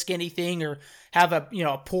to risk anything or have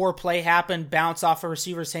a poor play happen, bounce off a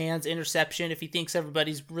receiver's hands, interception if he thinks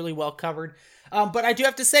everybody's really well covered. But I do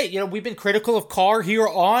have to say, we've been critical of Carr here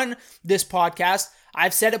on this podcast.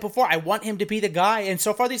 I've said it before. I want him to be the guy. And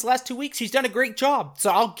so far these last 2 weeks, he's done a great job. So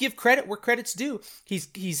I'll give credit where credit's due.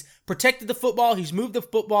 He's protected the football. He's moved the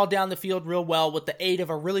football down the field real well with the aid of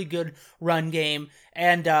a really good run game.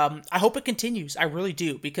 And I hope it continues. I really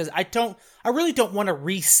do, because I really don't want to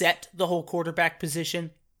reset the whole quarterback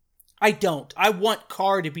position. I don't. I want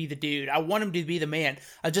Carr to be the dude. I want him to be the man.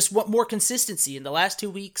 I just want more consistency. In the last 2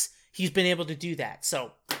 weeks, he's been able to do that.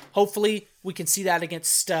 So hopefully we can see that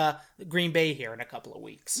against Green Bay here in a couple of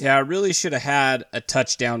weeks. Yeah, I really should have had a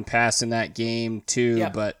touchdown pass in that game too,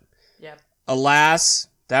 Yep. But Yep. Alas,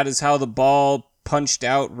 that is how the ball punched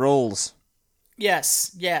out rolls.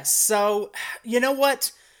 Yes. So, you know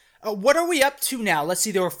what? What are we up to now? Let's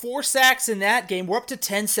see. There were 4 sacks in that game. We're up to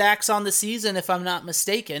 10 sacks on the season, if I'm not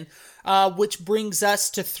mistaken, which brings us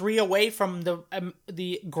to 3 away from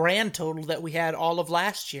the grand total that we had all of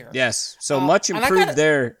last year. Yes. So much improved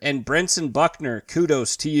there. And Brenson Buckner,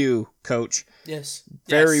 kudos to you, Coach. Yes.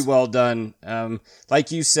 Very well done.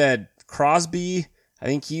 Like you said, Crosby, I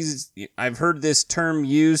think I've heard this term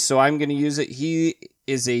used, so I'm going to use it. He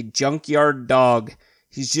is a junkyard dog.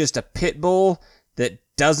 He's just a pit bull that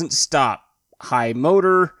doesn't stop. High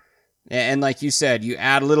motor, and like you said, you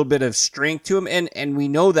add a little bit of strength to him, and we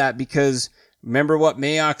know that because remember what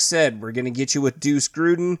Mayock said, we're going to get you with Deuce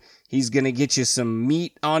Gruden, he's going to get you some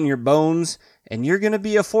meat on your bones, and you're going to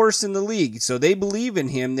be a force in the league. So they believe in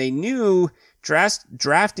him. They knew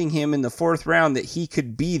drafting him in the 4th round that he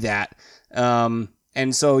could be that.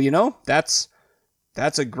 And so, that's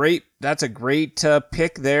a great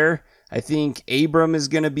pick there. I think Abram is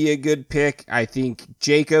going to be a good pick. I think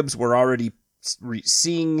Jacobs, we're already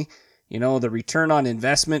seeing, the return on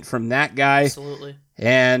investment from that guy. Absolutely.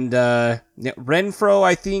 And Renfroe,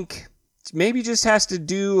 I think, maybe just has to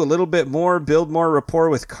do a little bit more, build more rapport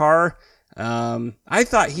with Carr. I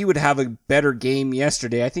thought he would have a better game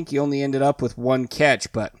yesterday. I think he only ended up with 1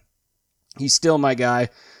 catch, but he's still my guy.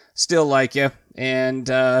 Still like you. And,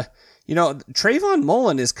 Trayvon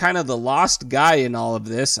Mullen is kind of the lost guy in all of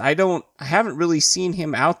this. I haven't really seen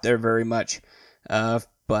him out there very much.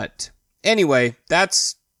 But anyway,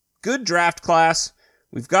 that's good draft class.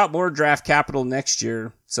 We've got more draft capital next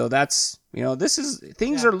year. So that's,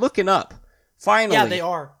 things are looking up. Finally. Yeah, they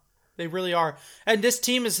are. They really are. And this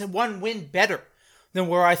team is 1 win better than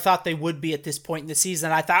where I thought they would be at this point in the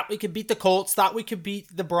season. I thought we could beat the Colts, thought we could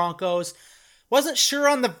beat the Broncos. Wasn't sure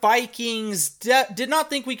on the Vikings. Did not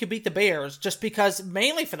think we could beat the Bears, just because,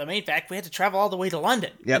 mainly for the main fact, we had to travel all the way to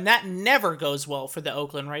London. Yep. And that never goes well for the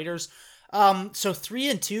Oakland Raiders. So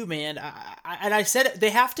 3-2, man. And I said it,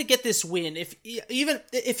 they have to get this win. If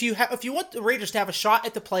you want the Raiders to have a shot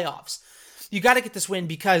at the playoffs, you got to get this win,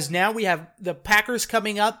 because now we have the Packers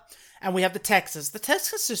coming up and we have the Texans. The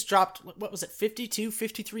Texans just dropped, 52,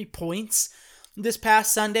 53 points this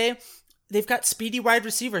past Sunday. They've got speedy wide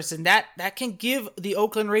receivers, and that can give the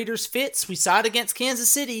Oakland Raiders fits. We saw it against Kansas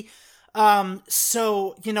City. But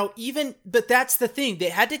that's the thing. They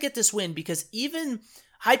had to get this win, because even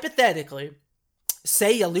hypothetically,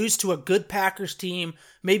 say you lose to a good Packers team,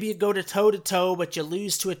 maybe you go to toe-to-toe, but you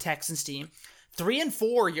lose to a Texans team.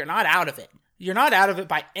 3-4, you're not out of it. You're not out of it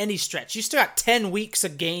by any stretch. You still got 10 weeks a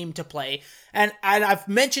game to play. And I've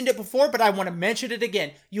mentioned it before, but I want to mention it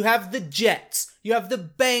again. You have the Jets. You have the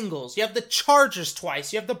Bengals. You have the Chargers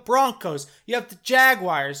twice. You have the Broncos. You have the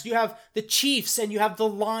Jaguars. You have the Chiefs, and you have the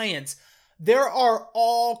Lions. There are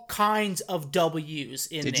all kinds of W's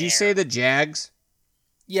in there. Did you say the Jags?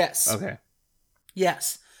 Yes. Okay.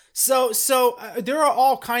 Yes. So there are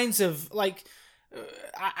all kinds of,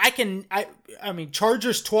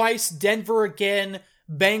 Chargers twice, Denver again,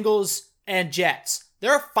 Bengals, and Jets.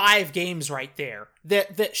 There are 5 games right there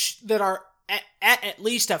that are at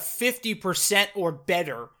least a 50% or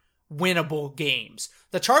better winnable games.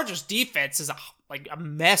 The Chargers defense is a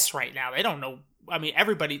mess right now. They don't know.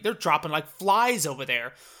 Everybody, they're dropping like flies over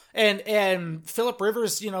there. And Phillip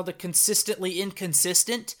Rivers, the consistently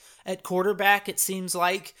inconsistent at quarterback, it seems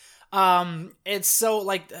like. And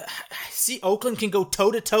so, see, Oakland can go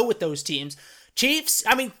toe-to-toe with those teams. Chiefs,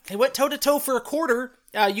 they went toe-to-toe for a quarter.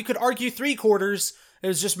 You could argue 3 quarters. It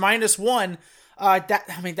was just -1.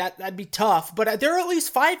 That'd be tough. But there are at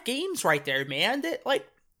least 5 games right there, man, that,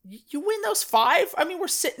 you win those 5. We're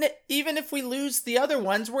sitting at, even if we lose the other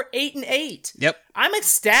ones, we're 8-8. Yep. I'm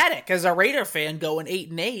ecstatic as a Raider fan going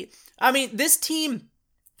 8-8. This team,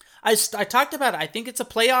 I talked about it. I think it's a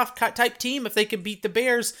playoff type team if they can beat the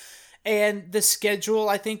Bears. And the schedule,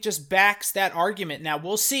 I think, just backs that argument. Now,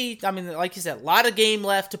 we'll see. Like you said, a lot of game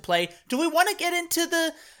left to play. Do we want to get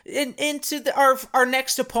into our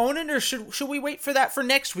next opponent, or should we wait for that for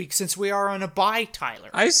next week, since we are on a bye, Tyler?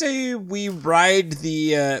 I say we ride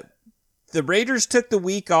the Raiders took the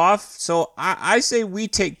week off, so I say we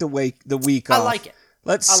take the week off. I like it.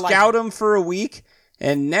 Let's scout them for a week,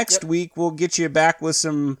 and next week we'll get you back with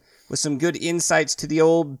some good insights to the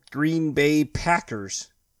old Green Bay Packers.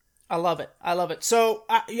 I love it. So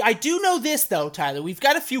I do know this, though, Tyler. We've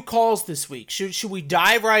got a few calls this week. Should we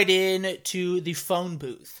dive right in to the phone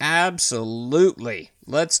booth? Absolutely.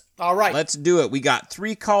 All right. Let's do it. We got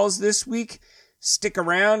 3 calls this week. Stick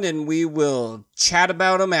around and we will chat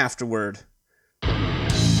about them afterward.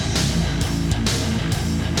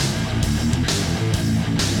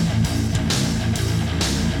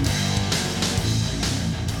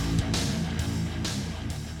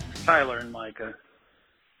 Tyler and Micah.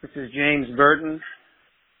 This is James Burton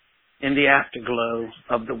in the afterglow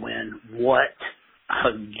of the win. What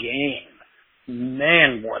a game.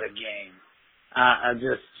 Man, what a game. I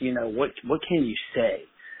just, what can you say?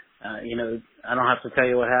 I don't have to tell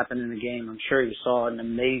you what happened in the game. I'm sure you saw an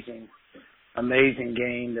amazing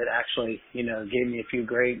game that actually, gave me a few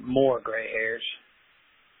more gray hairs.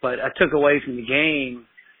 But I took away from the game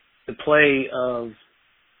the play of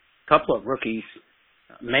a couple of rookies,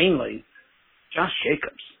 mainly Josh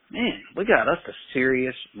Jacobs. Man, we got us a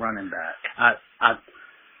serious running back.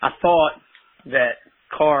 I thought that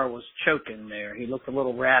Carr was choking there. He looked a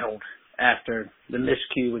little rattled after the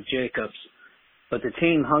miscue with Jacobs. But the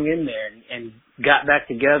team hung in there and got back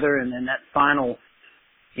together, and then that final,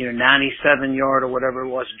 97-yard or whatever it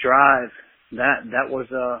was drive, that was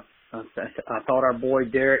I thought our boy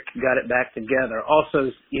Derek got it back together.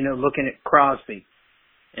 Also, looking at Crosby,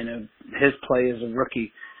 his play as a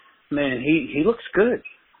rookie, man, he looks good.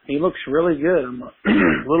 he looks really good. I'm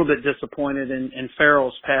a little bit disappointed in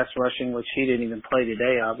Farrell's pass rushing, which he didn't even play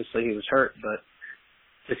today. Obviously, he was hurt.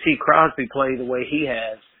 But to see Crosby play the way he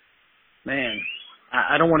has, man,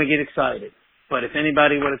 I don't want to get excited. But if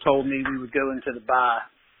anybody would have told me we would go into the bye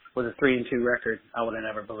with a 3-2 record, I would have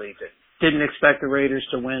never believed it. Didn't expect the Raiders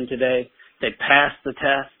to win today. They passed the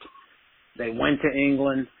test. They went to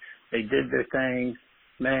England. They did their thing.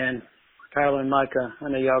 Man, Tyler and Micah, I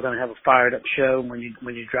know y'all going to have a fired up show when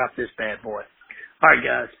you drop this bad boy. All right,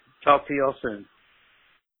 guys. Talk to y'all soon.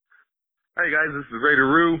 Hey, guys. This is Raider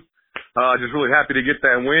Roo. Just really happy to get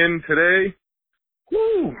that win today.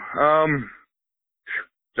 Woo.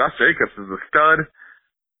 Josh Jacobs is a stud.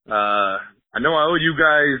 I know I owe you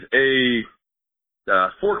guys a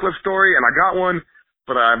forklift story, and I got one,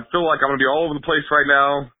 but I feel like I'm going to be all over the place right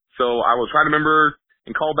now. So I will try to remember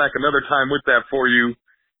and call back another time with that for you.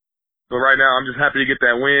 But right now, I'm just happy to get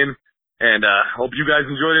that win, and hope you guys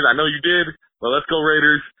enjoyed it. I know you did. Well, let's go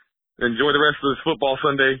Raiders. Enjoy the rest of this football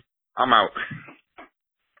Sunday. I'm out.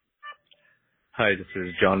 Hi, this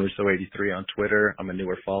is John Russo 83 on Twitter. I'm a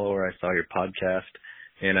newer follower. I saw your podcast,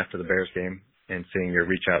 and after the Bears game and seeing your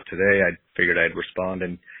reach out today, I figured I'd respond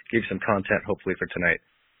and give some content, hopefully, for tonight.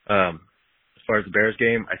 As far as the Bears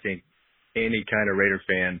game, I think any kind of Raider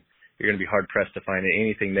fan, you're going to be hard-pressed to find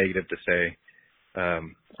anything negative to say.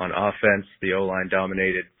 On offense, the O-line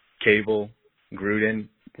dominated. Cable, Gruden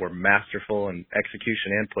were masterful in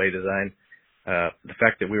execution and play design. The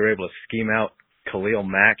fact that we were able to scheme out Khalil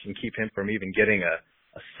Mack and keep him from even getting a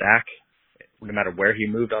sack, no matter where he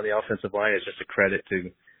moved on the offensive line, is just a credit to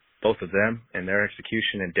both of them and their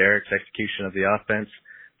execution and Derek's execution of the offense.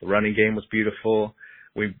 The running game was beautiful.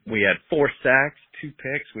 We had 4 sacks, 2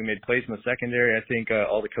 picks. We made plays in the secondary. I think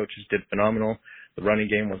all the coaches did phenomenal. The running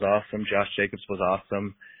game was awesome. Josh Jacobs was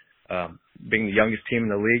awesome. Being the youngest team in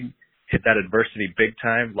the league, hit that adversity big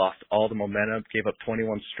time, lost all the momentum, gave up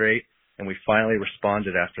 21 straight, and we finally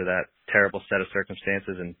responded after that terrible set of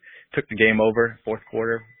circumstances and took the game over. Fourth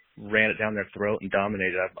quarter, ran it down their throat and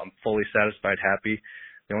dominated. I'm fully satisfied, happy.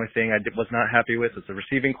 The only thing I was not happy with is the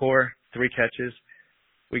receiving core, 3 catches.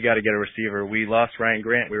 We got to get a receiver. We lost Ryan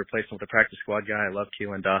Grant. We replaced him with a practice squad guy. I love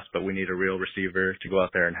Keelan Doss, but we need a real receiver to go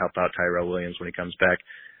out there and help out Tyrell Williams when he comes back.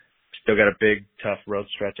 Still got a big, tough road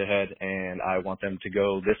stretch ahead, and I want them to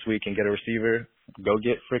go this week and get a receiver. Go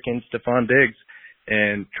get frickin' Stephon Diggs,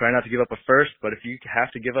 and try not to give up a first, but if you have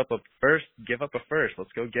to give up a first, give up a first.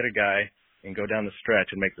 Let's go get a guy and go down the stretch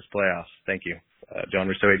and make this playoffs. Thank you. John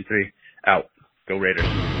Russo, 83, out. Go Raiders.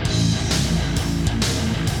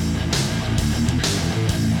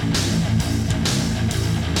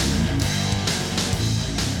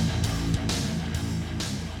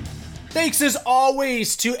 Thanks as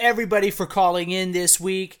always to everybody for calling in this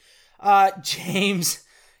week. James,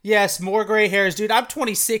 yes, more gray hairs. Dude, I'm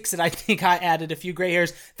 26 and I think I added a few gray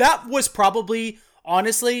hairs. That was probably,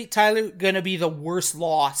 honestly, Tyler, going to be the worst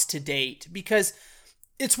loss to date. Because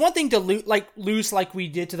it's one thing to lose like we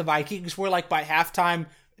did to the Vikings, where like by halftime,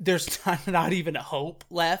 there's not even a hope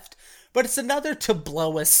left. But it's another to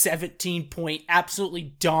blow a 17-point,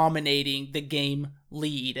 absolutely dominating the game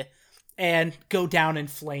lead and go down in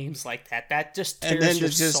flames like that. That just tears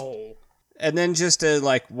your soul. And then just to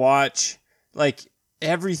like watch like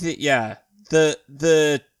everything, yeah,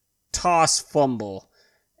 the toss fumble,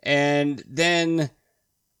 and then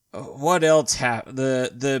what else happened?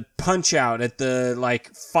 The punch out at the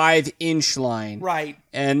like 5-inch line, right?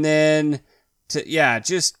 And then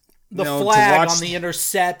just the flag on the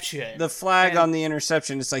interception. The flag on the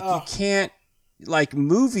interception. It's like you can't. Like,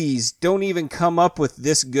 movies don't even come up with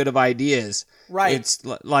this good of ideas. Right. It's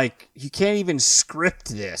like, you can't even script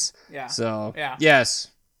this. Yeah. So, yeah. Yes.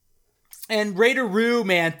 And Raider Roo,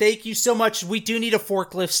 man, thank you so much. We do need a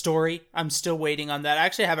forklift story. I'm still waiting on that. I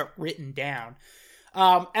actually have it written down.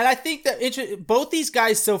 And I think that both these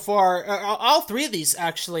guys so far, all 3 of these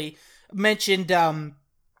actually, mentioned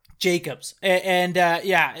Jacobs. And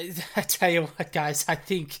I tell you what, guys, I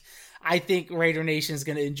think Raider Nation is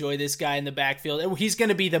going to enjoy this guy in the backfield. He's going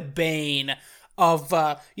to be the bane of,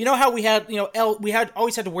 you know how we had,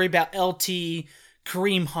 always had to worry about LT,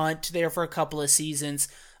 Kareem Hunt there for a couple of seasons.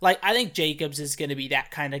 Like, I think Jacobs is going to be that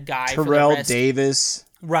kind of guy. Terrell Davis.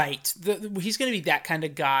 Right. He's going to be that kind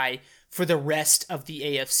of guy for the rest of the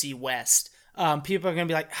AFC West. People are going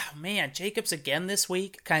to be like, oh man, Jacobs again this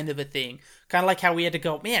week? Kind of a thing. Kind of like how we had to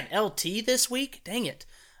go, man, LT this week? Dang it.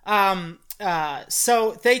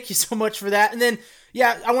 So thank you so much for that. And then,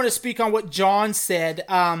 I want to speak on what John said.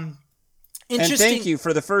 And thank you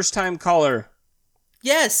for the first time caller.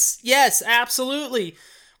 Yes, absolutely.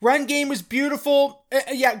 Run game was beautiful.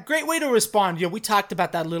 Yeah, great way to respond. We talked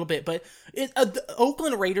about that a little bit, but the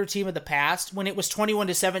Oakland Raider team of the past, when it was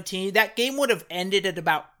 21-17, that game would have ended at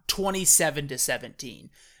about 27-17,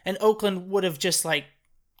 and Oakland would have just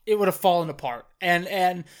it would have fallen apart,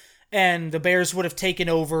 and the Bears would have taken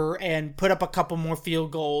over and put up a couple more field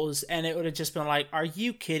goals, and it would have just been like, are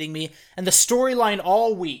you kidding me? And the storyline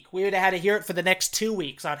all week, we would have had to hear it for the next 2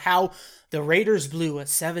 weeks on how the Raiders blew a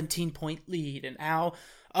 17-point lead, and how,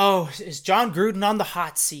 is John Gruden on the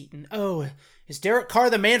hot seat, and is Derek Carr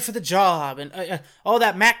the man for the job, and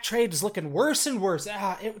that Mac trade is looking worse and worse.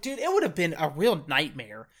 It would have been a real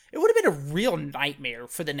nightmare. It would have been a real nightmare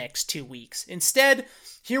for the next 2 weeks. Instead,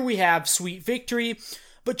 here we have sweet victory.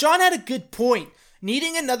 But John had a good point.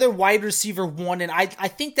 Needing another wide receiver one, and I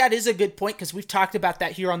think that is a good point because we've talked about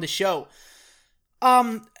that here on the show.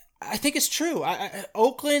 I think it's true.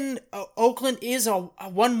 Oakland is a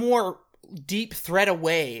one more deep threat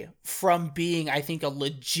away from being, I think, a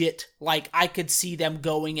legit, I could see them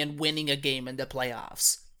going and winning a game in the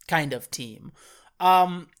playoffs kind of team.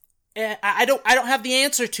 I don't have the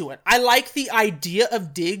answer to it. I like the idea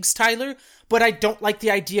of Diggs, Tyler, but I don't like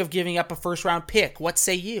the idea of giving up a first-round pick. What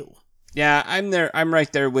say you? Yeah, I'm there. I'm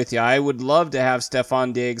right there with you. I would love to have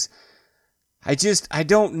Stefon Diggs. I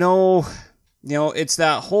don't know. It's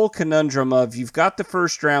that whole conundrum of you've got the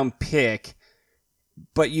first-round pick,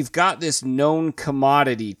 but you've got this known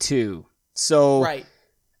commodity too. So, right.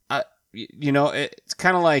 It's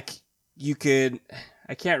kind of like you could.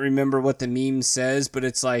 I can't remember what the meme says, but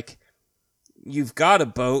it's like you've got a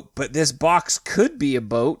boat, but this box could be a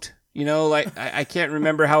boat. I can't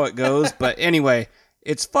remember how it goes, but anyway,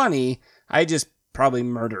 it's funny. I just probably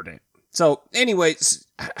murdered it. So anyways,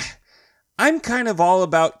 I'm kind of all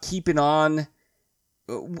about keeping on.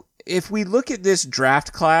 If we look at this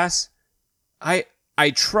draft class, I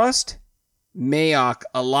trust Mayock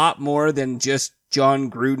a lot more than just John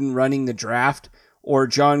Gruden running the draft or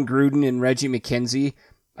John Gruden and Reggie McKenzie.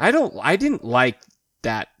 I didn't like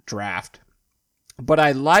that draft, but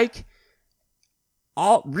I like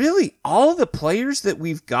all the players that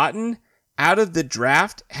we've gotten out of the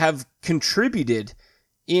draft have contributed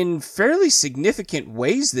in fairly significant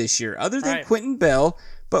ways this year, other than Quentin Bell,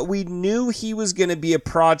 but we knew he was going to be a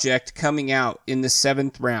project coming out in the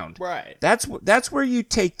 7th round. Right. That's where you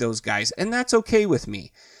take those guys, and that's okay with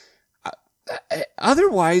me.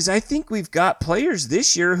 Otherwise, I think we've got players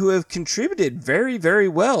this year who have contributed very, very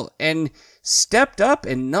well and stepped up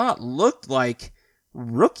and not looked like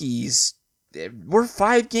rookies. We're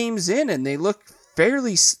 5 games in and they look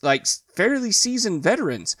fairly seasoned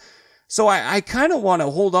veterans. So I kind of want to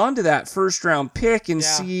hold on to that first round pick and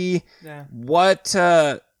see what,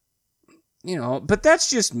 but that's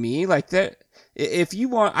just me. Like that, if you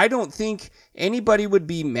want, I don't think anybody would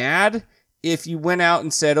be mad if you went out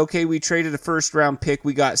and said, okay, we traded a first round pick,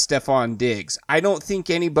 we got Stefon Diggs. I don't think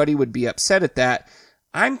anybody would be upset at that.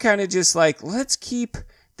 I'm kind of just like, let's keep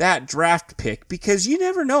that draft pick because you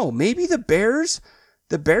never know. Maybe the Bears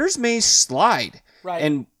may slide.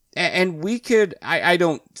 Right. And we could, I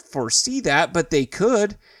don't foresee that, but they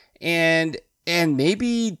could. And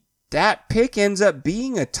maybe that pick ends up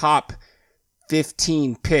being a top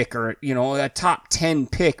 15 pick or, a top 10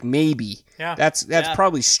 pick, maybe. Yeah. That's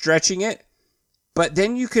probably stretching it. But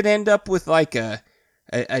then you could end up with like a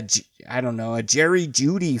Jerry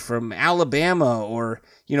Jeudy from Alabama or,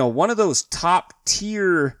 one of those top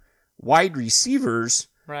tier wide receivers.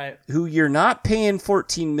 Right. Who you're not paying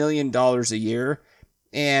 $14 million a year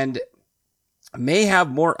and may have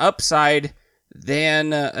more upside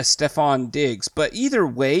than a Stefon Diggs. But either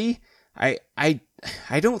way, I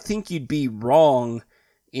don't think you'd be wrong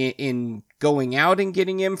in going out and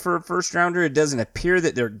getting him for a first rounder. It doesn't appear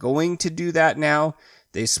that they're going to do that now.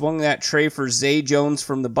 They swung that trade for Zay Jones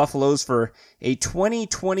from the Buffaloes for a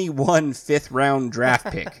 2021 5th round draft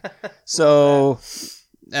pick. So,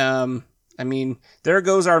 there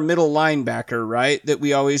goes our middle linebacker, right? That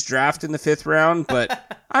we always draft in the 5th round,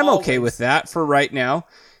 but I'm okay with that for right now.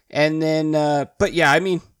 And then,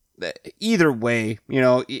 either way,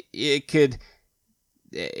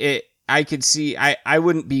 I could see, I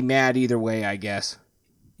wouldn't be mad either way, I guess.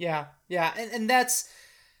 Yeah. And that's,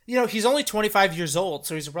 he's only 25 years old,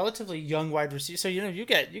 so he's a relatively young wide receiver. So, you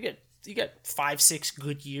get 5-6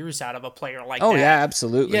 good years out of a player like that. Oh, yeah,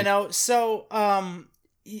 absolutely. So, I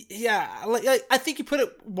think you put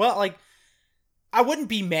it well. I wouldn't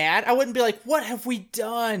be mad. I wouldn't be like, what have we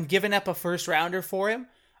done giving up a first rounder for him?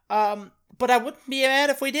 But I wouldn't be mad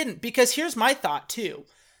if we didn't, because here's my thought too.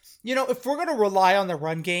 If we're going to rely on the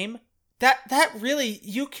run game, That really,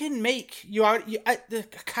 you can make, the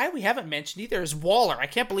guy we haven't mentioned either is Waller. I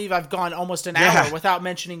can't believe I've gone almost an hour without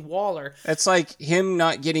mentioning Waller. It's like him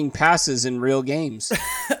not getting passes in real games.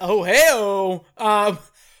 Oh, hey-oh.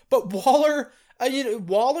 But Waller,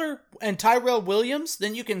 Waller and Tyrell Williams,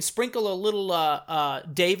 then you can sprinkle a little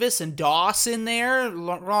Davis and Doss in there,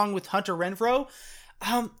 along with Hunter Renfrow.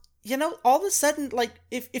 All of a sudden, like,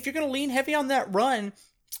 if you're going to lean heavy on that run,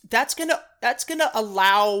 that's gonna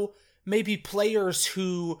allow maybe players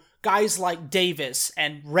who, guys like Davis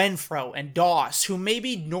and Renfrow and Doss, who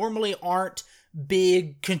maybe normally aren't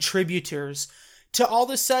big contributors, to all of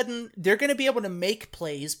a sudden, they're going to be able to make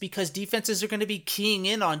plays because defenses are going to be keying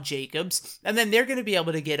in on Jacobs, and then they're going to be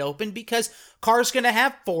able to get open because Carr's going to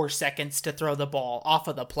have 4 seconds to throw the ball off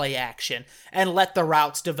of the play action and let the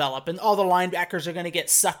routes develop, and all the linebackers are going to get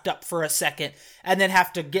sucked up for a second and then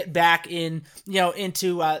have to get back in,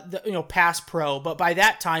 into the pass pro. But by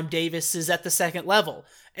that time, Davis is at the second level,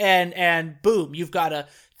 and boom, you've got a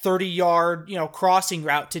 30-yard crossing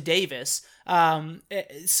route to Davis.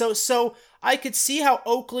 So I could see how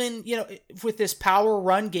Oakland, with this power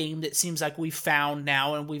run game that seems like we've found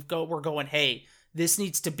now, and we're going, hey, this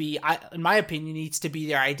needs to be, in my opinion, needs to be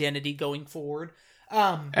their identity going forward.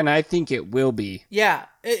 And I think it will be. Yeah,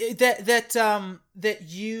 that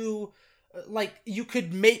you, like, you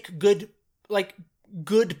could make good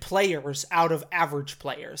players out of average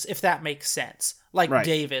players, if that makes sense. Like right.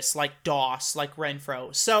 Davis, like Doss, like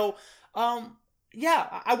Renfrow. So,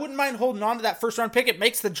 yeah, I wouldn't mind holding on to that first round pick. It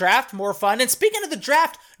makes the draft more fun. And speaking of the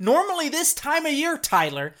draft, normally this time of year,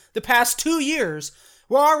 Tyler, the past 2 years,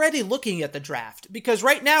 we're already looking at the draft. Because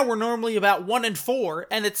right now we're normally about 1-4,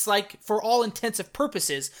 and it's like, for all intensive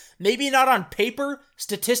purposes, maybe not on paper,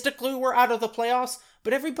 statistically we're out of the playoffs,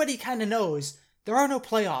 but everybody kind of knows there are no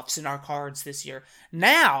playoffs in our cards this year.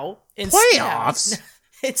 Now, playoffs?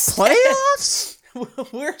 Playoffs?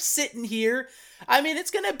 We're sitting here. I mean,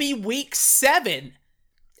 it's going to be week 7,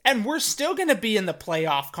 and we're still going to be in the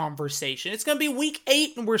playoff conversation. It's going to be week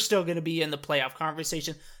 8, and we're still going to be in the playoff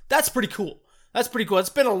conversation. That's pretty cool. It's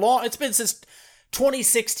been since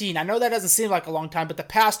 2016. I know that doesn't seem like a long time, but the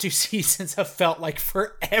past 2 seasons have felt like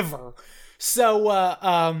forever. So,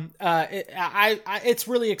 it's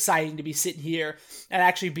really exciting to be sitting here and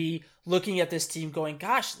actually be looking at this team going,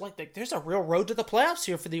 gosh, like there's a real road to the playoffs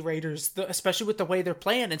here for the Raiders, especially with the way they're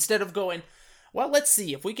playing, instead of going, well, let's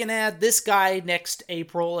see if we can add this guy next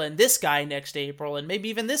April and this guy next April and maybe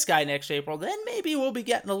even this guy next April, then maybe we'll be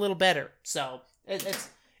getting a little better. So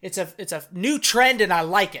it's a new trend, and I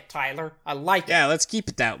like it, Tyler. I like it. Yeah, let's keep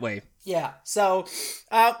it that way. Yeah. So,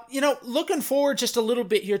 looking forward just a little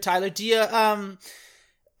bit here, Tyler. Do you,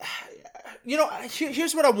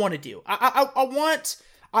 here's what I want to do.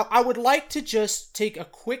 I would like to just take a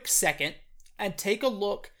quick second and take a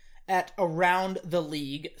look at around the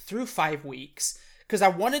league through 5 weeks, because I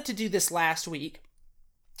wanted to do this last week.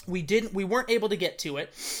 We weren't able to get to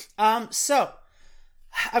it. So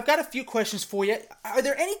I've got a few questions for you. Are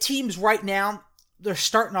there any teams right now they're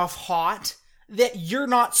starting off hot that you're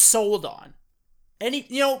not sold on? Any,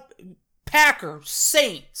 Packers,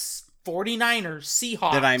 Saints, 49ers,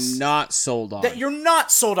 Seahawks. That I'm not sold on. That you're not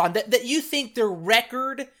sold on. That you think their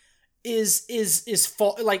record is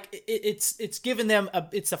like it's given them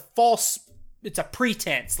it's a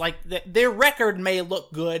pretense. Like their record may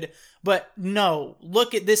look good, but no,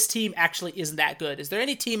 look at this team actually isn't that good. Is there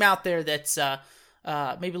any team out there that's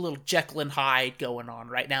maybe a little Jekyll and Hyde going on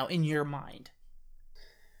right now in your mind?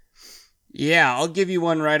 Yeah, I'll give you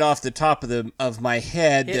one right off the top of my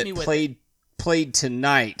head that played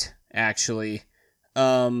tonight, actually.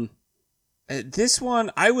 This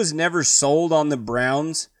one, I was never sold on the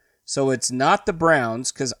Browns, so it's not the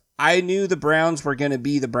Browns, because I knew the Browns were going to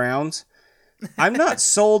be the Browns. I'm not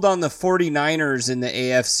sold on the 49ers in the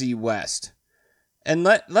AFC West. And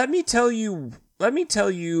let me tell you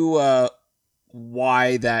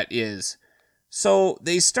why that is. So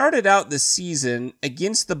they started out the season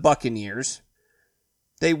against the Buccaneers.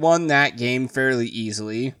 They won that game fairly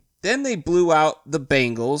easily. Then they blew out the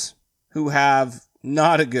Bengals, who have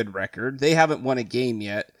not a good record. They haven't won a game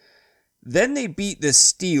yet. Then they beat the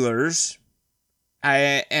Steelers.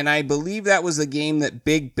 And I believe that was the game that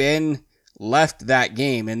Big Ben left that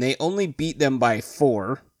game, and they only beat them by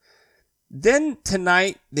 4. Then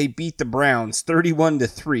tonight they beat the Browns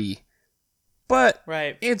 31-3. But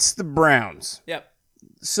right. It's the Browns. Yep.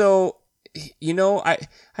 So, I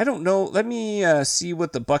don't know. Let me see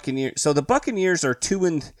what the Buccaneers. So the Buccaneers are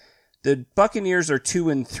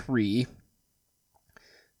 2-3.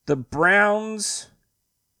 The Browns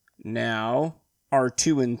now are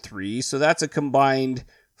 2-3. So that's a combined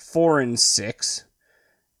 4-6.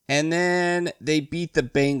 And then they beat the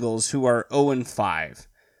Bengals, who are 0-5.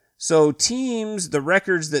 So teams, the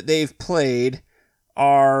records that they've played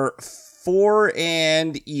are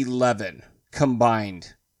 4-11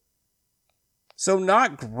 combined. So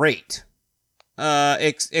not great.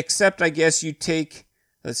 Except I guess you take,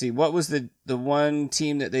 let's see, what was the one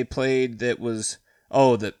team that they played that was,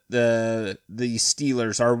 the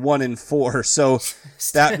Steelers are 1-4. So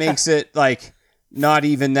that makes it like not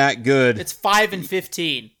even that good. It's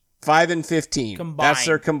 5-15. 5-15. Combined. That's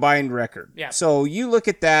their combined record. Yeah. So you look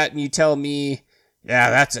at that and you tell me,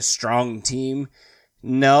 yeah, that's a strong team.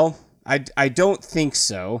 No, I don't think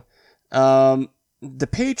so. The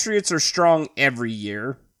Patriots are strong every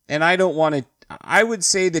year, and I don't want to. I would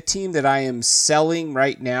say the team that I am selling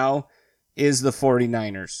right now is the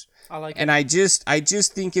 49ers. I like it. And I just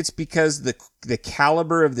think it's because the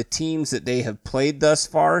caliber of the teams that they have played thus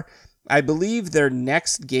far. I believe their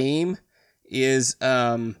next game is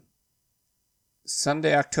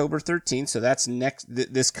Sunday, October 13th. So that's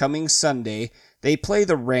this coming Sunday. They play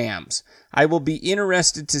the Rams. I will be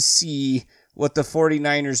interested to see what the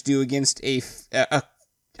 49ers do against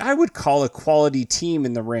I would call a quality team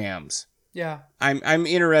in the Rams. Yeah. I'm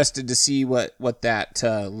interested to see what that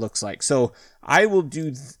looks like. So I will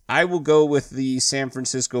go with the San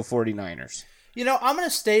Francisco 49ers. You know, I'm going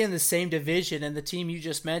to stay in the same division and the team you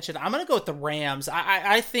just mentioned. I'm going to go with the Rams.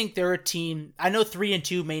 I think they're a team. I know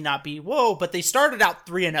 3-2 may not be but they started out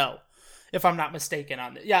 3-0, if I'm not mistaken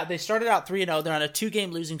on it. Yeah, they started out 3-0. They're on a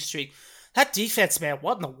 2-game losing streak. That defense, man,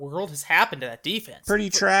 what in the world has happened to that defense? Pretty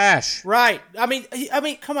trash. Right. I mean,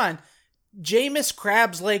 come on. Jameis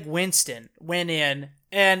Crab's leg Winston went in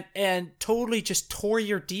and totally just tore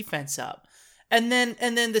your defense up. And then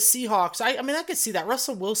the Seahawks, I could see that.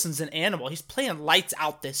 Russell Wilson's an animal. He's playing lights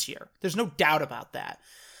out this year. There's no doubt about that.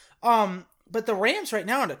 But the Rams right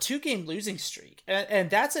now on a 2-game losing streak. And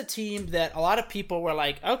that's a team that a lot of people were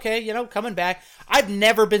like, okay, coming back. I've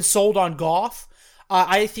never been sold on Goff.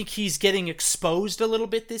 I think he's getting exposed a little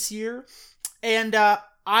bit this year. And I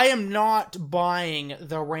am not buying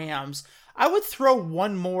the Rams. I would throw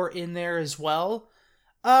one more in there as well.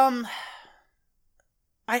 I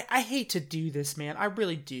hate to do this, man. I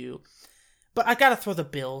really do. But I gotta throw the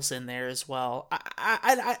Bills in there as well.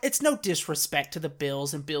 I it's no disrespect to the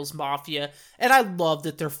Bills and Bills Mafia. And I love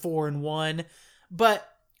that they're 4-1. But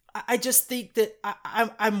I just think that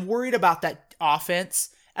I'm worried about that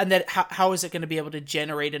offense. And that how is it going to be able to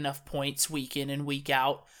generate enough points week in and week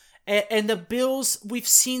out? And the Bills, we've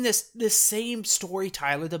seen this same story,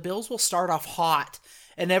 Tyler. The Bills will start off hot,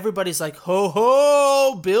 and everybody's like, ho,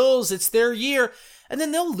 ho, Bills, it's their year. And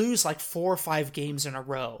then they'll lose like 4 or 5 games in a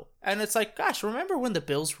row. And it's like, gosh, remember when the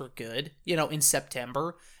Bills were good, in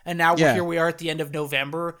September? And now here we are at the end of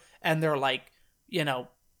November, and they're like,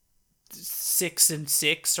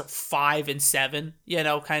 6-6 or 5-7,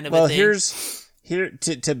 kind of a thing. Well, Here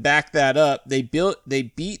to back that up, they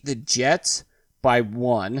beat the Jets by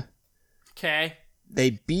 1. Okay.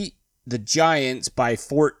 They beat the Giants by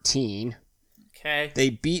 14. Okay. They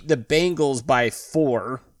beat the Bengals by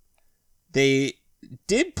 4. They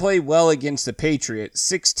did play well against the Patriots,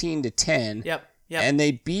 16-10. Yep. And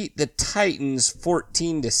they beat the Titans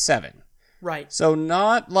 14-7. Right. So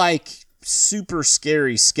not like super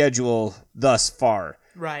scary schedule thus far.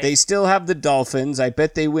 Right. They still have the Dolphins. I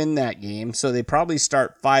bet they win that game, so they probably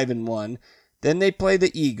start 5-1. Then they play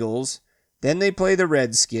the Eagles. Then they play the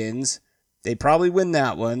Redskins. They probably win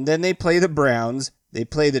that one. Then they play the Browns. They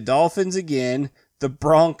play the Dolphins again, the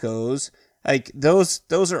Broncos. Like those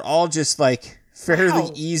are all just like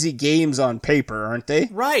fairly easy games on paper, aren't they?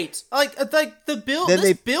 Right. Like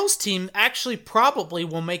the Bills team actually probably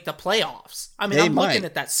will make the playoffs. I mean, I'm looking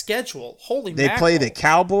at that schedule. Holy mackerel. They play the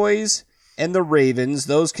Cowboys and the Ravens.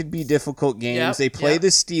 Those could be difficult games. They play the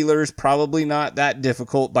Steelers, probably not that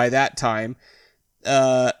difficult by that time.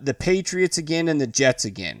 The Patriots again and the Jets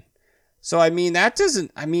again. So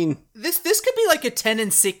this could be like a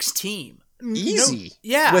 10-6 team. Easy.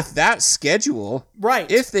 Yeah. With that schedule.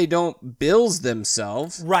 Right. If they don't Bills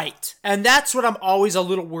themselves. Right. And that's what I'm always a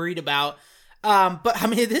little worried about. But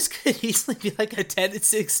this could easily be like a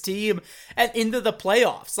 10-6 team and into the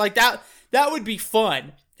playoffs. Like that would be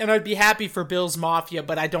fun. And I'd be happy for Bills Mafia,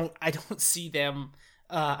 but I don't see them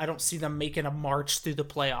making a march through the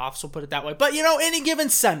playoffs. We'll put it that way. But any given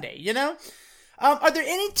Sunday, are there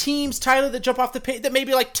any teams, Tyler, that jump off the page that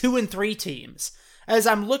maybe like 2-3 teams? As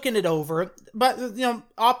I'm looking it over, but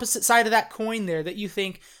opposite side of that coin there, that you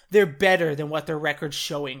think they're better than what their record's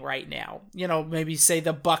showing right now. Maybe say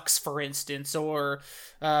the Bucks, for instance, or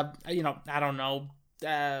I don't know,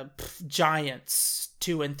 Giants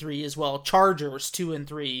 2-3 as well, Chargers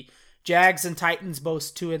 2-3, Jags and Titans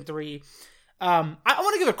both 2 and 3. I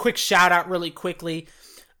want to give a quick shout out really quickly.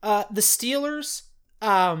 The Steelers,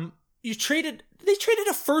 they traded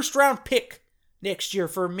a first round pick next year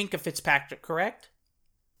for Minkah Fitzpatrick, correct?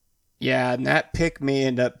 Yeah, and that pick may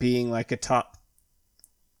end up being like a top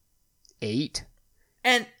 8.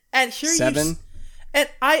 And here 7. And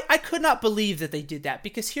I could not believe that they did that,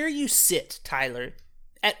 because here you sit, Tyler,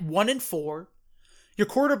 at 1 and 4. Your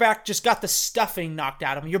quarterback just got the stuffing knocked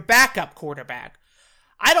out of him. Your backup quarterback.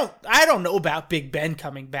 I don't know about Big Ben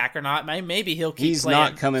coming back or not. Maybe he'll keep He's playing.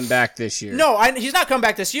 not coming back this year. No, he's not coming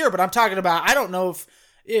back this year, but I'm talking about, I don't know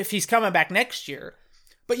if he's coming back next year.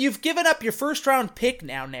 But you've given up your first round pick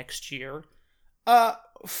now next year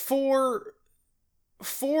for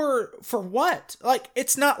what? Like,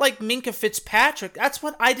 it's not like Minkah Fitzpatrick. That's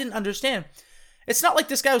what I didn't understand. It's not like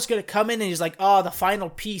this guy was going to come in and he's like, oh, the final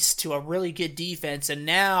piece to a really good defense, and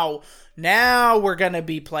now we're going to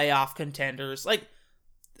be playoff contenders. Like,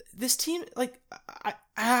 this team, like,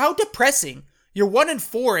 how depressing. You're 1 and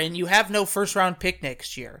 4 and you have no first round pick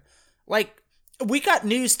next year. Like, we got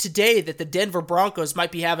news today that the Denver Broncos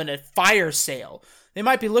might be having a fire sale. They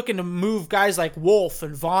might be looking to move guys like Wolf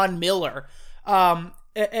and Von Miller. And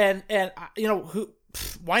you know,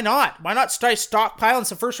 why not? Why not start stockpiling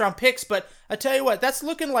some first round picks? But I tell you what, that's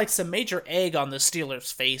looking like some major egg on the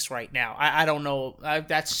Steelers' face right now. I don't know.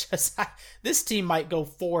 That's just, this team might go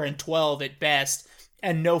 4 and 12 at best,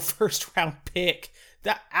 and no first round pick.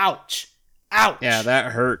 Ouch. Yeah,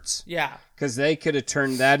 that hurts. Yeah, because they could have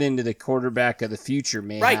turned that into the quarterback of the future,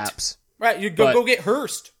 mayhaps. Right. You go get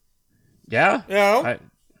Hurst. Yeah, you know?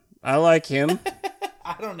 I like him.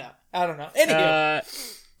 I don't know.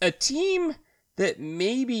 Anywho. A team that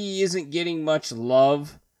maybe isn't getting much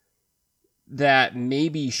love that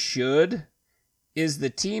maybe should is the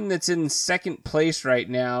team that's in second place right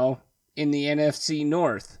now in the NFC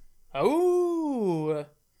North. Oh.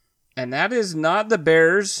 And that is not the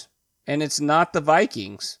Bears, and it's not the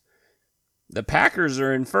Vikings. The Packers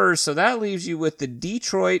are in first, so that leaves you with the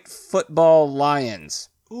Detroit Football Lions.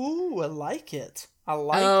 Ooh, I like it.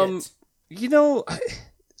 It. You know,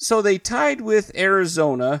 so they tied with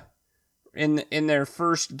Arizona in their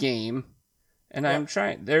first game, and I'm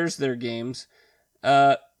trying. There's their games.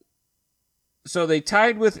 So they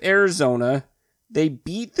tied with Arizona. They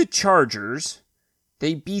beat the Chargers.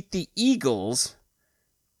 They beat the Eagles,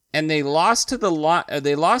 and they lost to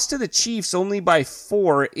the Chiefs only by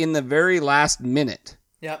 4 in the very last minute.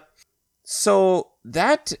 Yep. So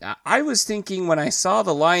that, I was thinking when I saw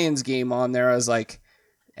the Lions game on there, I was like,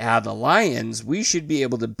 the Lions, we should be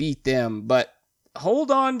able to beat them. But hold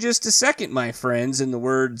on just a second, my friends, in the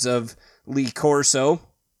words of Lee Corso.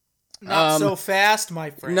 Not so fast, my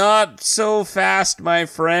friend. Not so fast, my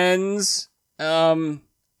friends. That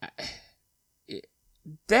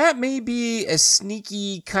may be a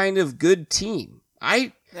sneaky kind of good team.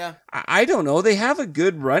 I don't know. They have a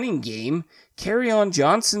good running game. Kerryon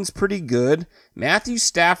Johnson's pretty good. Matthew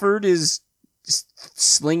Stafford is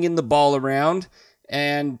slinging the ball around,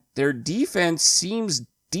 and their defense seems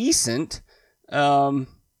decent. I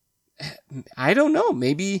don't know.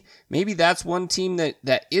 Maybe that's one team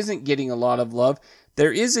that isn't getting a lot of love.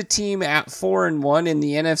 There is a team at 4-1 in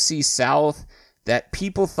the NFC South that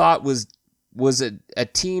people thought was a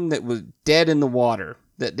team that was dead in the water,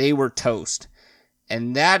 that they were toast.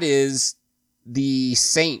 And that is the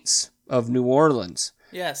Saints of New Orleans.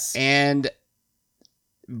 Yes. And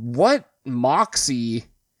what moxie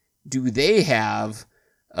do they have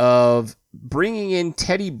of bringing in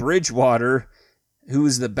Teddy Bridgewater, who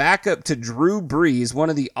is the backup to Drew Brees, one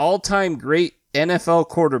of the all-time great NFL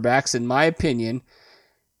quarterbacks, in my opinion,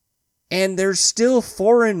 and they're still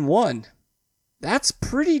 4-1. That's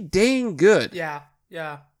pretty dang good. Yeah.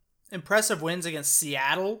 Impressive wins against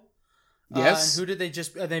Seattle. Yes. Who did they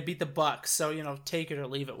just? They beat the Bucks. So take it or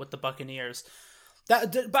leave it with the Buccaneers.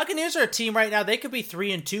 The Buccaneers are a team right now. They could be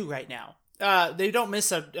 3-2 right now. They don't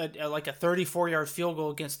miss a 34-yard field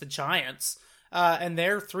goal against the Giants, and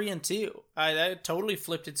they're 3-2. That totally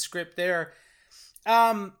flipped its script there.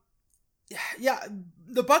 The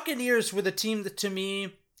Buccaneers were the team that, to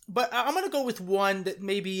me, but I'm gonna go with one that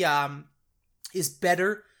maybe is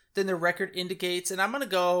better than their record indicates, and I'm gonna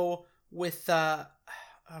go with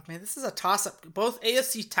this is a toss-up. Both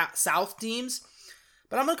AFC South teams,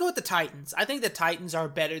 but I'm gonna go with the Titans. I think the Titans are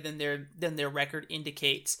better than their record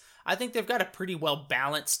indicates. I think they've got a pretty well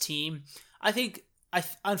balanced team.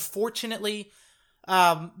 Unfortunately,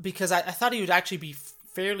 because I thought he would actually be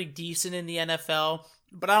fairly decent in the NFL,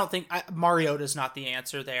 but I don't think Mariota's not the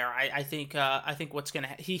answer there. I think what's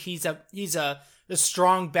gonna he's a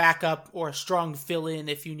strong backup or a strong fill-in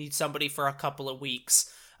if you need somebody for a couple of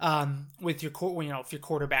weeks. with your if your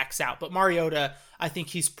quarterback's out. But Mariota, I think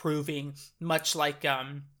he's proving much like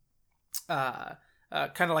kind of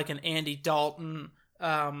like an Andy Dalton.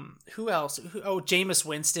 Who else? Jameis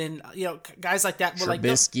Winston. Guys like that.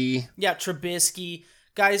 Trubisky. Trubisky.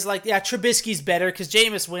 Guys like Trubisky's better because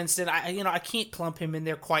Jameis Winston. I can't clump him in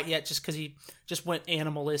there quite yet just because he just went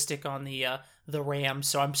animalistic on the Rams.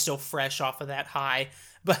 So I'm still fresh off of that high.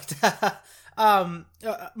 But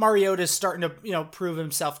Mariota's starting to prove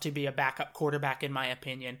himself to be a backup quarterback in my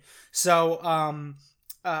opinion. So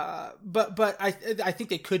but I think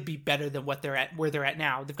they could be better than where they're at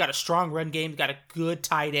now. They've got a strong run game, they've got a good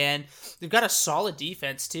tight end, they've got a solid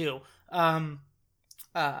defense too. But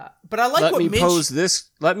I like Let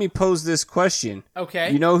me pose this question.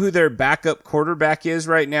 Okay. You know who their backup quarterback is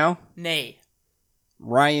right now? Nay.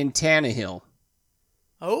 Ryan Tannehill.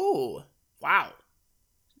 Oh, wow.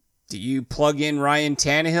 Do you plug in Ryan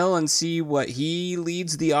Tannehill and see what he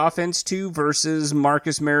leads the offense to versus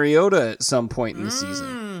Marcus Mariota at some point in the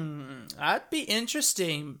season? That'd be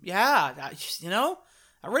interesting. Yeah, that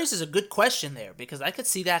raises a good question there because I could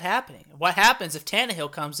see that happening. What happens if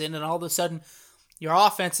Tannehill comes in and all of a sudden your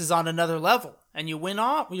offense is on another level and you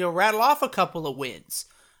rattle off a couple of wins?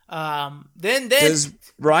 Then does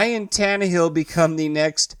Ryan Tannehill become the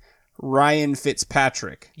next Ryan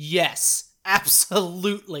Fitzpatrick? Yes.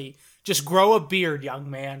 Absolutely. Just grow a beard, young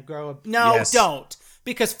man. Don't.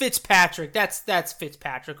 Because Fitzpatrick, that's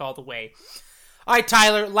Fitzpatrick all the way. All right,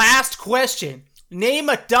 Tyler, last question. Name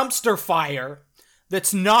a dumpster fire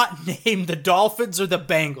that's not named the Dolphins or the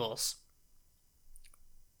Bengals.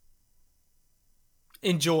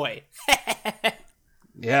 Enjoy.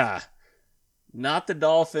 Yeah. Not the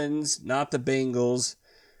Dolphins, not the Bengals.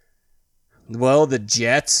 Well, the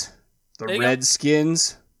Jets, the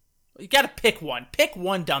Redskins. You got to pick one. Pick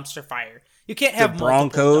one dumpster fire. You can't have the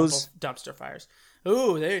Broncos dumpster fires.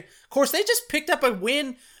 Ooh, of course they just picked up a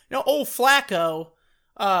win. Old Flacco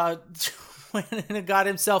went and got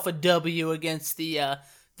himself a W against the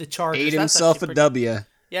Chargers. Ate himself a W.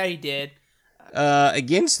 Yeah, he did.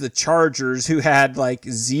 Against the Chargers, who had like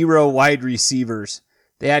 0 wide receivers.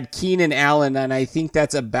 They had Keenan Allen, and I think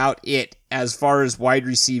that's about it as far as wide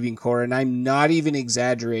receiving core, and I'm not even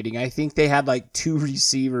exaggerating. I think they had like 2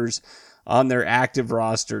 receivers on their active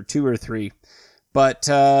roster, 2 or 3. But,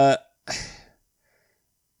 I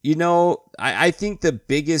think the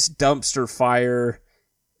biggest dumpster fire,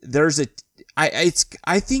 I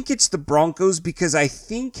think it's the Broncos because I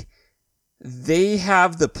think they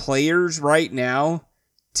have the players right now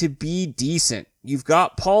to be decent. You've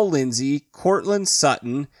got Paul Lindsay, Cortland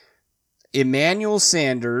Sutton, Emmanuel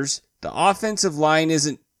Sanders. The offensive line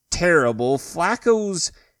isn't terrible.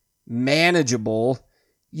 Flacco's manageable.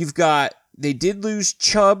 They did lose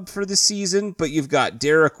Chubb for the season, but you've got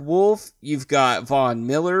Derek Wolfe, you've got Von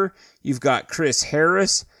Miller, you've got Chris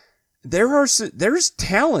Harris. There's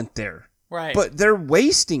talent there. Right. But they're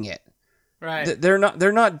wasting it. Right. They're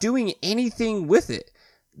not doing anything with it.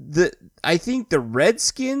 I think the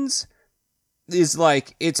Redskins is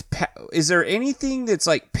like is there anything that's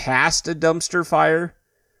like past a dumpster fire?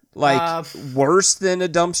 Like worse than a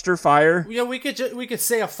dumpster fire? We could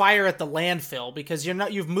say a fire at the landfill because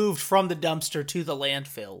you've moved from the dumpster to the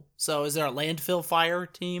landfill. So is there a landfill fire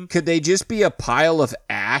team? Could they just be a pile of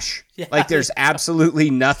ash? Yeah, like there's absolutely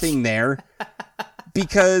nothing there?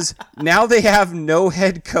 Because now they have no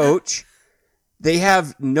head coach, they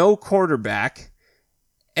have no quarterback,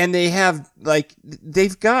 and they have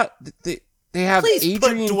they have Please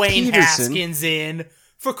Adrian put Dwayne Peterson. Haskins in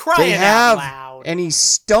for crying out loud. And he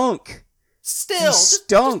stunk. Still,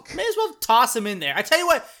 stunk. May as well toss him in there. I tell you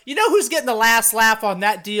what, who's getting the last laugh on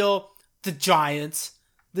that deal? The Giants.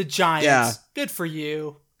 The Giants. Yeah. Good for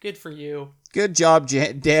you. Good for you. Good job,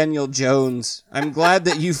 Daniel Jones. I'm glad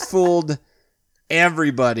that you fooled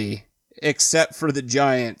everybody except for the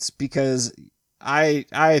Giants because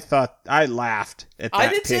I thought I laughed at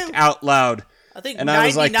that pick too. out loud. I think, and I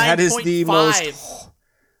was like, that is the most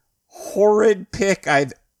horrid pick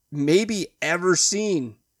I've maybe ever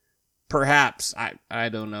seen. Perhaps. I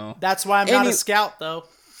don't know. That's why I'm not a scout, though.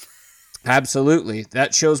 Absolutely.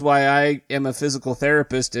 That shows why I am a physical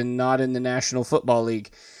therapist and not in the National Football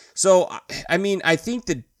League. So, I mean, I think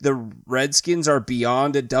that the Redskins are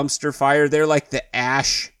beyond a dumpster fire. They're like the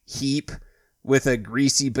ash heap with a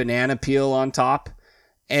greasy banana peel on top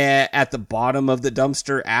at the bottom of the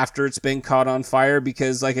dumpster after it's been caught on fire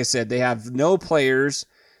because, like I said, they have no players.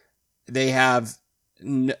 They've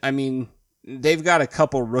got a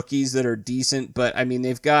couple rookies that are decent, but, I mean,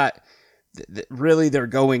 they're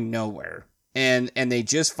going nowhere. And they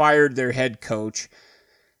just fired their head coach.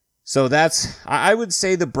 So I would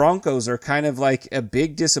say the Broncos are kind of like a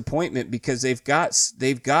big disappointment because they've got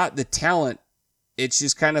the talent. It's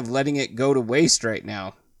just kind of letting it go to waste right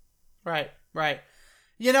now. Right.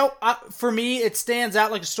 For me, it stands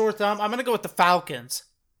out like a sore thumb. I'm going to go with the Falcons.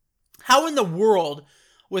 How in the world,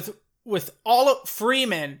 with all of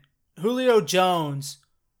Freeman, Julio Jones,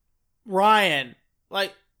 Ryan,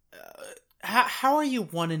 how are you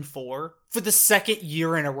 1-4 for the second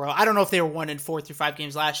year in a row? I don't know if they were 1-4 through 5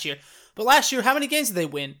 games last year, but last year, how many games did they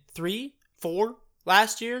win? 3, 4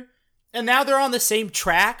 last year, and now they're on the same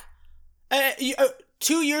track.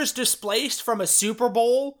 2 years displaced from a Super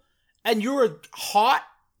Bowl, and you're a hot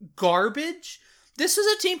garbage. This is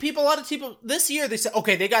a team. A lot of people this year they said,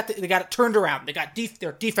 okay, they got it turned around. They got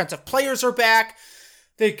their defensive players are back.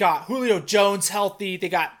 They got Julio Jones healthy. They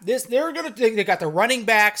got this. They got the running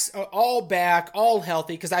backs all back, all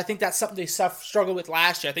healthy. Because I think that's something they struggled with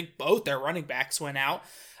last year. I think both their running backs went out.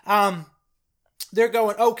 They're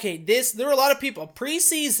going, okay. There are a lot of people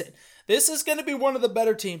preseason. This is going to be one of the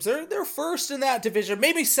better teams. They're first in that division,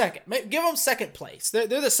 maybe second. Give them second place. They're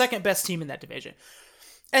the second best team in that division.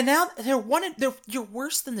 And now you're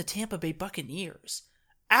worse than the Tampa Bay Buccaneers.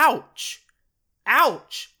 Ouch.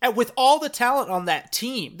 And with all the talent on that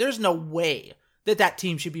team, there's no way that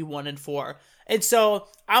team should be 1-4. And so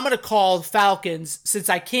I'm going to call Falcons, since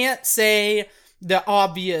I can't say the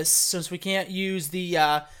obvious, since we can't use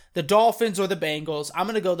the Dolphins or the Bengals, I'm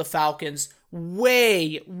going to go the Falcons.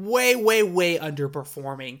 Way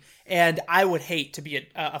underperforming. And I would hate to be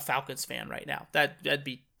a Falcons fan right now. That'd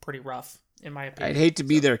be pretty rough, in my opinion. I'd hate to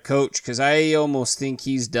be their coach because I almost think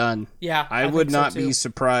he's done. Yeah, I would not be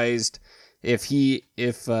surprised if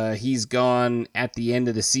he's gone at the end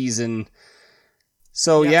of the season.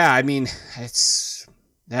 So yeah, I mean, that's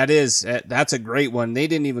a great one. They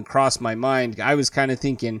didn't even cross my mind. I was kind of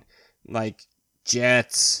thinking like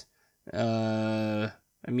Jets.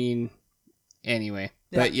 Anyway,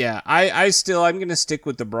 but yeah, I'm going to stick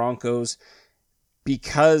with the Broncos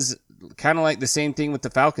because kind of like the same thing with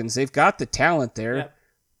the Falcons. They've got the talent there. Yeah.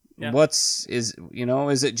 Is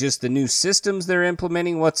it just the new systems they're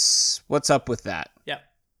implementing? What's up with that? Yeah,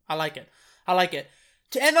 I like it.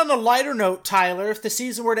 To end on a lighter note, Tyler, if the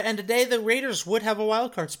season were to end today, the Raiders would have a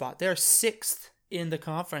wild card spot. They're 6th in the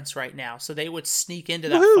conference right now, so they would sneak into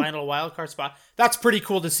that final wild card spot. That's pretty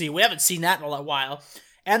cool to see. We haven't seen that in a while.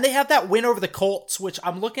 And they have that win over the Colts, which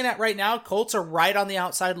I'm looking at right now. Colts are right on the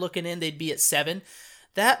outside looking in. They'd be at 7.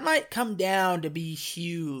 That might come down to be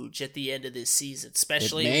huge at the end of this season,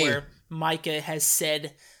 especially where Micah has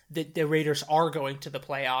said that the Raiders are going to the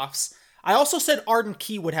playoffs. I also said Arden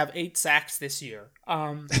Key would have 8 sacks this year.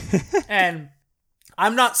 And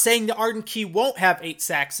I'm not saying that Arden Key won't have 8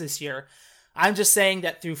 sacks this year. I'm just saying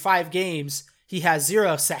that through 5 games, he has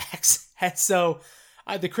 0 sacks. And so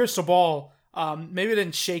the crystal ball... maybe I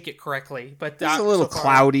didn't shake it correctly, but it's a little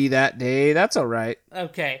cloudy that day. That's all right.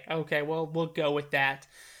 Okay. Well, we'll go with that.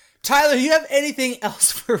 Tyler, do you have anything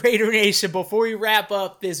else for Raider Nation before we wrap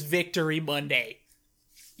up this Victory Monday?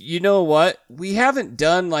 You know what? We haven't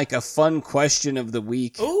done like a fun question of the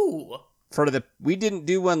week. Ooh. We didn't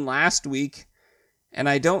do one last week, and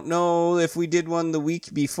I don't know if we did one the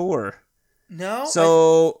week before. No.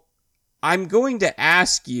 So I'm going to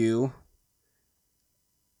ask you.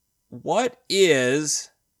 What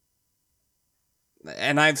is,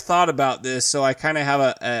 and I've thought about this, so I kind of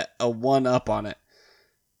have a one-up on it.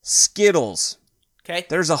 Skittles. Okay.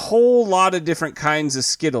 There's a whole lot of different kinds of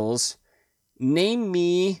Skittles. Name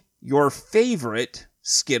me your favorite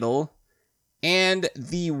Skittle and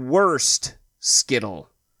the worst Skittle.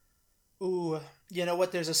 Ooh, you know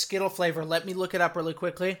what? There's a Skittle flavor. Let me look it up really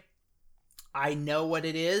quickly. I know what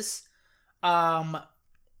it is. Let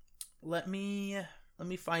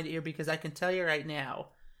me find it here because I can tell you right now.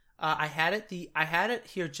 I had it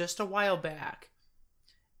here just a while back,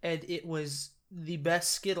 and it was the best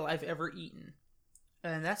Skittle I've ever eaten,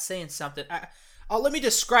 and that's saying something. Let me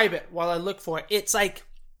describe it while I look for it. It's like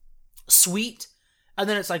sweet, and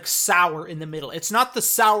then it's like sour in the middle. It's not the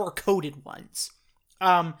sour coated ones.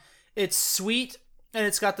 It's sweet, and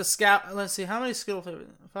it's got the scout. Let's see, how many Skittle flavors?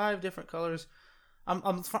 5 different colors.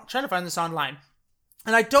 I'm trying to find this online.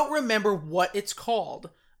 And I don't remember what it's called,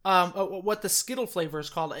 what the Skittle flavor is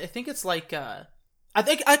called. I think it's like, I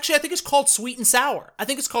think it's called Sweet and Sour. I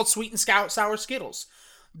think it's called Sweet and Sour Skittles.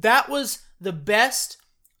 That was the best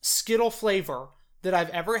Skittle flavor that I've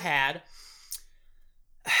ever had.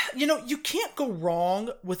 You know, you can't go wrong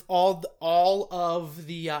with all of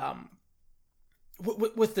the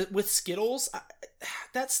with Skittles.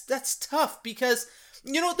 That's tough because,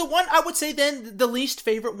 you know, the one I would say then the least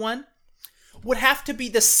favorite one would have to be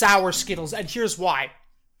the sour Skittles, and here's why.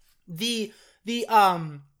 the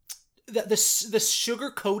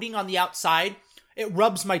sugar coating on the outside, it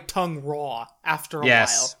rubs my tongue raw after a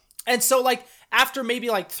while. And so like after maybe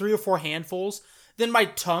like 3 or 4 handfuls, then my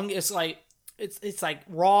tongue is like it's like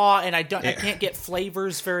raw, and I can't get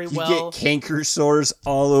flavors very well. You get canker sores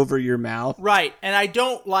all over your mouth. Right. And I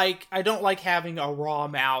don't like having a raw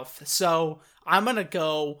mouth. So I'm going to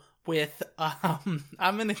go with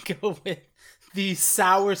the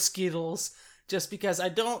sour Skittles, just because I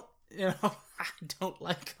don't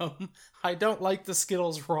like them. I don't like the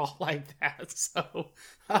Skittles raw like that. So,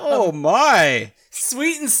 oh my!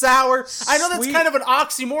 Sweet and sour. I know that's kind of an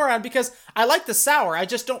oxymoron, because I like the sour. I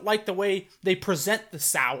just don't like the way they present the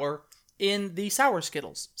sour in the sour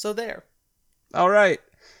Skittles. So there. All right.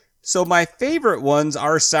 So my favorite ones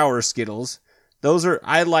are sour Skittles.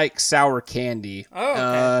 I like sour candy. Oh,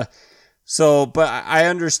 okay. But I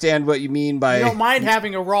understand what you mean by... You don't mind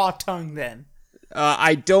having a raw tongue then?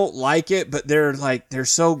 I don't like it, but they're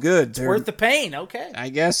so good. They're worth the pain, okay. I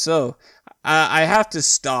guess so. I have to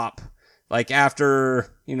stop, like,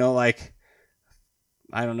 after, I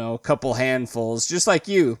don't know, a couple handfuls, just like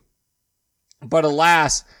you. But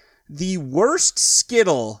alas, the worst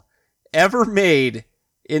Skittle ever made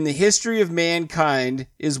in the history of mankind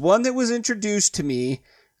is one that was introduced to me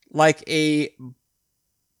like a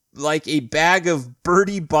bag of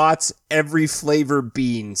Bertie Bott's every flavor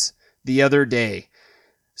beans the other day.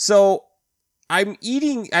 So I'm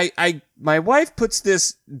eating, my wife puts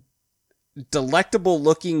this delectable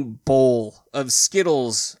looking bowl of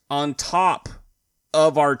Skittles on top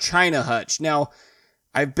of our China hutch. Now,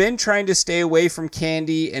 I've been trying to stay away from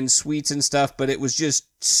candy and sweets and stuff, but it was just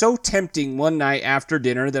so tempting one night after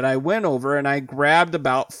dinner that I went over and I grabbed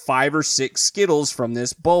about 5 or 6 Skittles from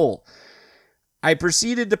this bowl. I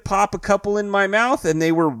proceeded to pop a couple in my mouth, and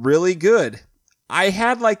they were really good. I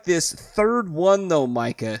had like this third one though,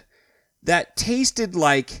 Micah, that tasted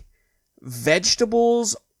like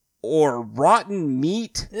vegetables or rotten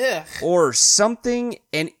meat or something,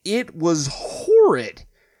 and it was horrid.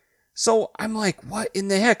 So I'm like, what in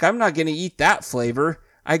the heck? I'm not going to eat that flavor.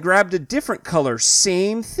 I grabbed a different color,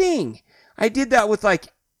 same thing. I did that with like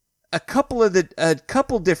a couple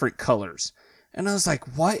different colors. And I was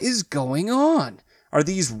like, what is going on? Are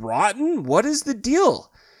these rotten? What is the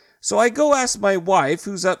deal? So I go ask my wife,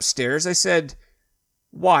 who's upstairs. I said,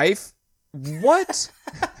 wife, what?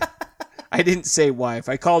 I didn't say wife.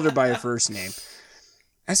 I called her by her first name.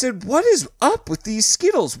 I said, what is up with these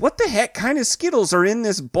Skittles? What the heck kind of Skittles are in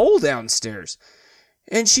this bowl downstairs?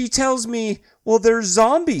 And she tells me, well, they're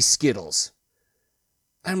zombie Skittles.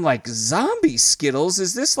 I'm like, zombie Skittles?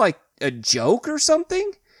 Is this like a joke or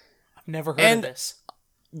something? I've never heard of this.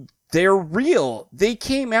 They're real. They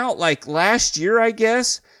came out like last year, I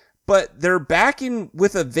guess, but they're back in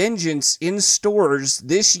with a vengeance in stores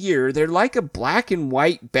this year. They're like a black and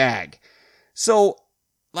white bag. So,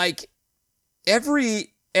 like, every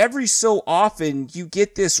so often you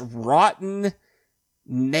get this rotten,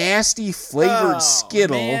 nasty flavored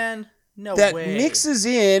Skittle that mixes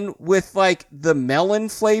in with like the melon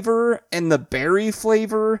flavor and the berry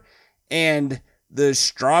flavor and the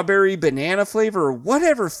strawberry banana flavor or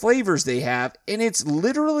whatever flavors they have, and it's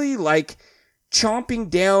literally like chomping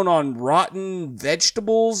down on rotten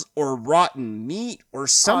vegetables or rotten meat or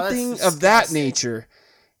something of that nature.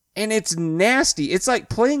 And it's nasty. It's like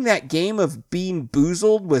playing that game of Bean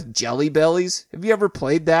Boozled with Jelly Bellies. Have you ever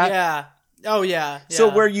played that? Yeah. Oh, yeah.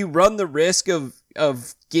 So where you run the risk of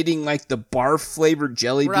getting like the barf flavored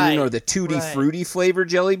jelly bean or the Tutti Frutti flavored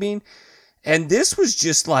jelly bean. And this was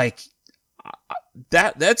just like,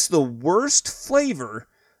 that's the worst flavor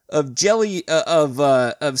of jelly,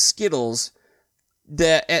 of Skittles,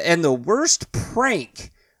 and the worst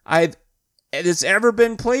prank it's ever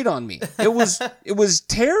been played on me. It was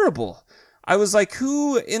terrible. I was like,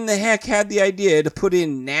 who in the heck had the idea to put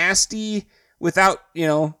in nasty without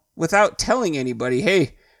telling anybody,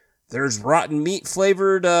 hey, there's rotten meat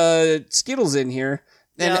flavored Skittles in here.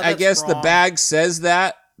 And I guess the bag says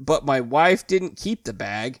that, but my wife didn't keep the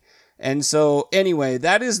bag. And so anyway,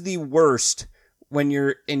 that is the worst, when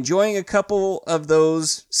you're enjoying a couple of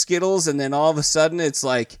those Skittles and then all of a sudden it's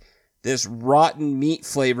like this rotten meat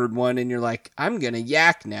flavored one and you're like, I'm going to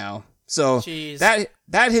yak now. So that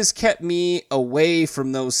has kept me away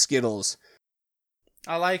from those Skittles.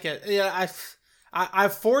 I like it. Yeah, I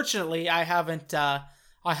fortunately I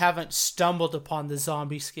haven't stumbled upon the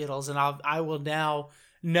zombie Skittles, and I will now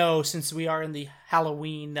know, since we are in the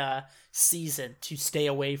Halloween season, to stay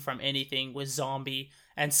away from anything with zombie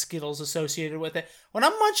and Skittles associated with it. When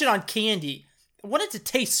I'm munching on candy, I want it to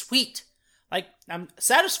taste sweet. Like, I'm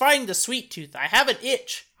satisfying the sweet tooth. I have an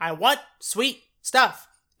itch. I want sweet stuff.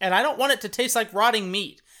 and I don't want it to taste like rotting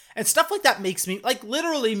meat. And stuff like that makes me, like,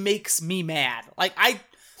 literally makes me mad. Like,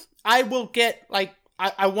 I will get, like,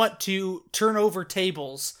 I want to turn over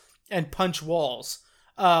tables and punch walls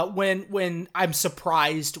when I'm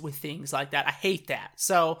surprised with things like that. I hate that.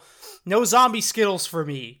 So, no zombie Skittles for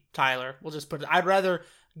me, Tyler. We'll just put it. I'd rather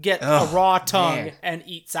get a raw tongue and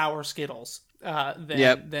eat sour Skittles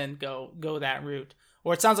than go that route.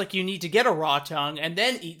 Or it sounds like you need to get a raw tongue and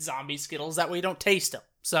then eat zombie Skittles. That way you don't taste them.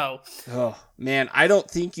 So, oh man, I don't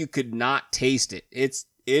think you could not taste it. It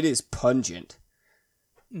is pungent,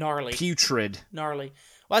 gnarly, putrid, gnarly.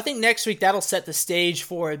 Well, I think next week that'll set the stage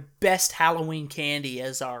for best Halloween candy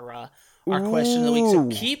as our question of the week. So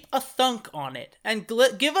keep a thunk on it and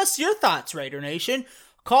give us your thoughts, Raider Nation.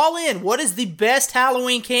 Call in. What is the best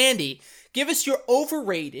Halloween candy? Give us your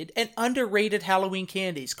overrated and underrated Halloween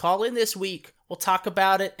candies. Call in this week. We'll talk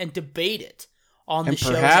about it and debate it on the show.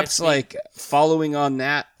 And perhaps, like, following on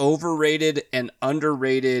that, overrated and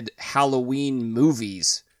underrated Halloween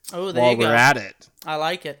movies. Oh, there you go. While we're at it. I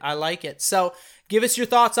like it. I like it. So give us your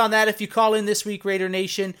thoughts on that if you call in this week, Raider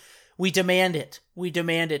Nation. We demand it. We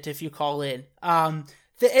demand it if you call in.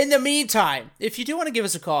 In the meantime, if you do want to give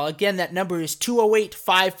us a call, again, that number is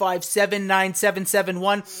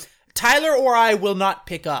 208-557-9771. Tyler or I will not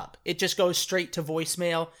pick up. It just goes straight to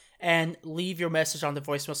voicemail, and leave your message on the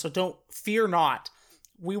voicemail. So fear not.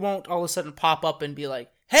 We won't all of a sudden pop up and be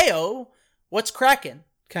like, hey-o, what's cracking?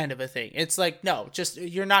 Kind of a thing. It's like, no, just,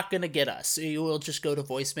 you're not going to get us. You will just go to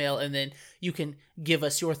voicemail, and then you can give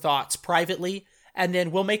us your thoughts privately, and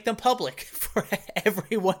then we'll make them public for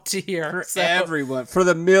everyone to hear. For everyone. For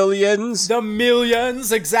the millions. The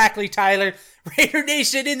millions. Exactly, Tyler. Raider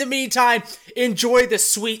Nation, in the meantime, enjoy the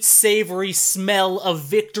sweet, savory smell of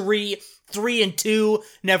victory. 3-2.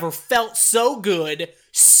 Never felt so good.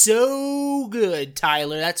 So good,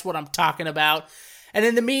 Tyler. That's what I'm talking about. And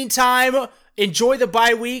in the meantime, enjoy the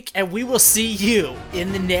bye week, and we will see you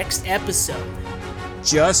in the next episode.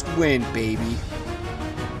 Just win, baby.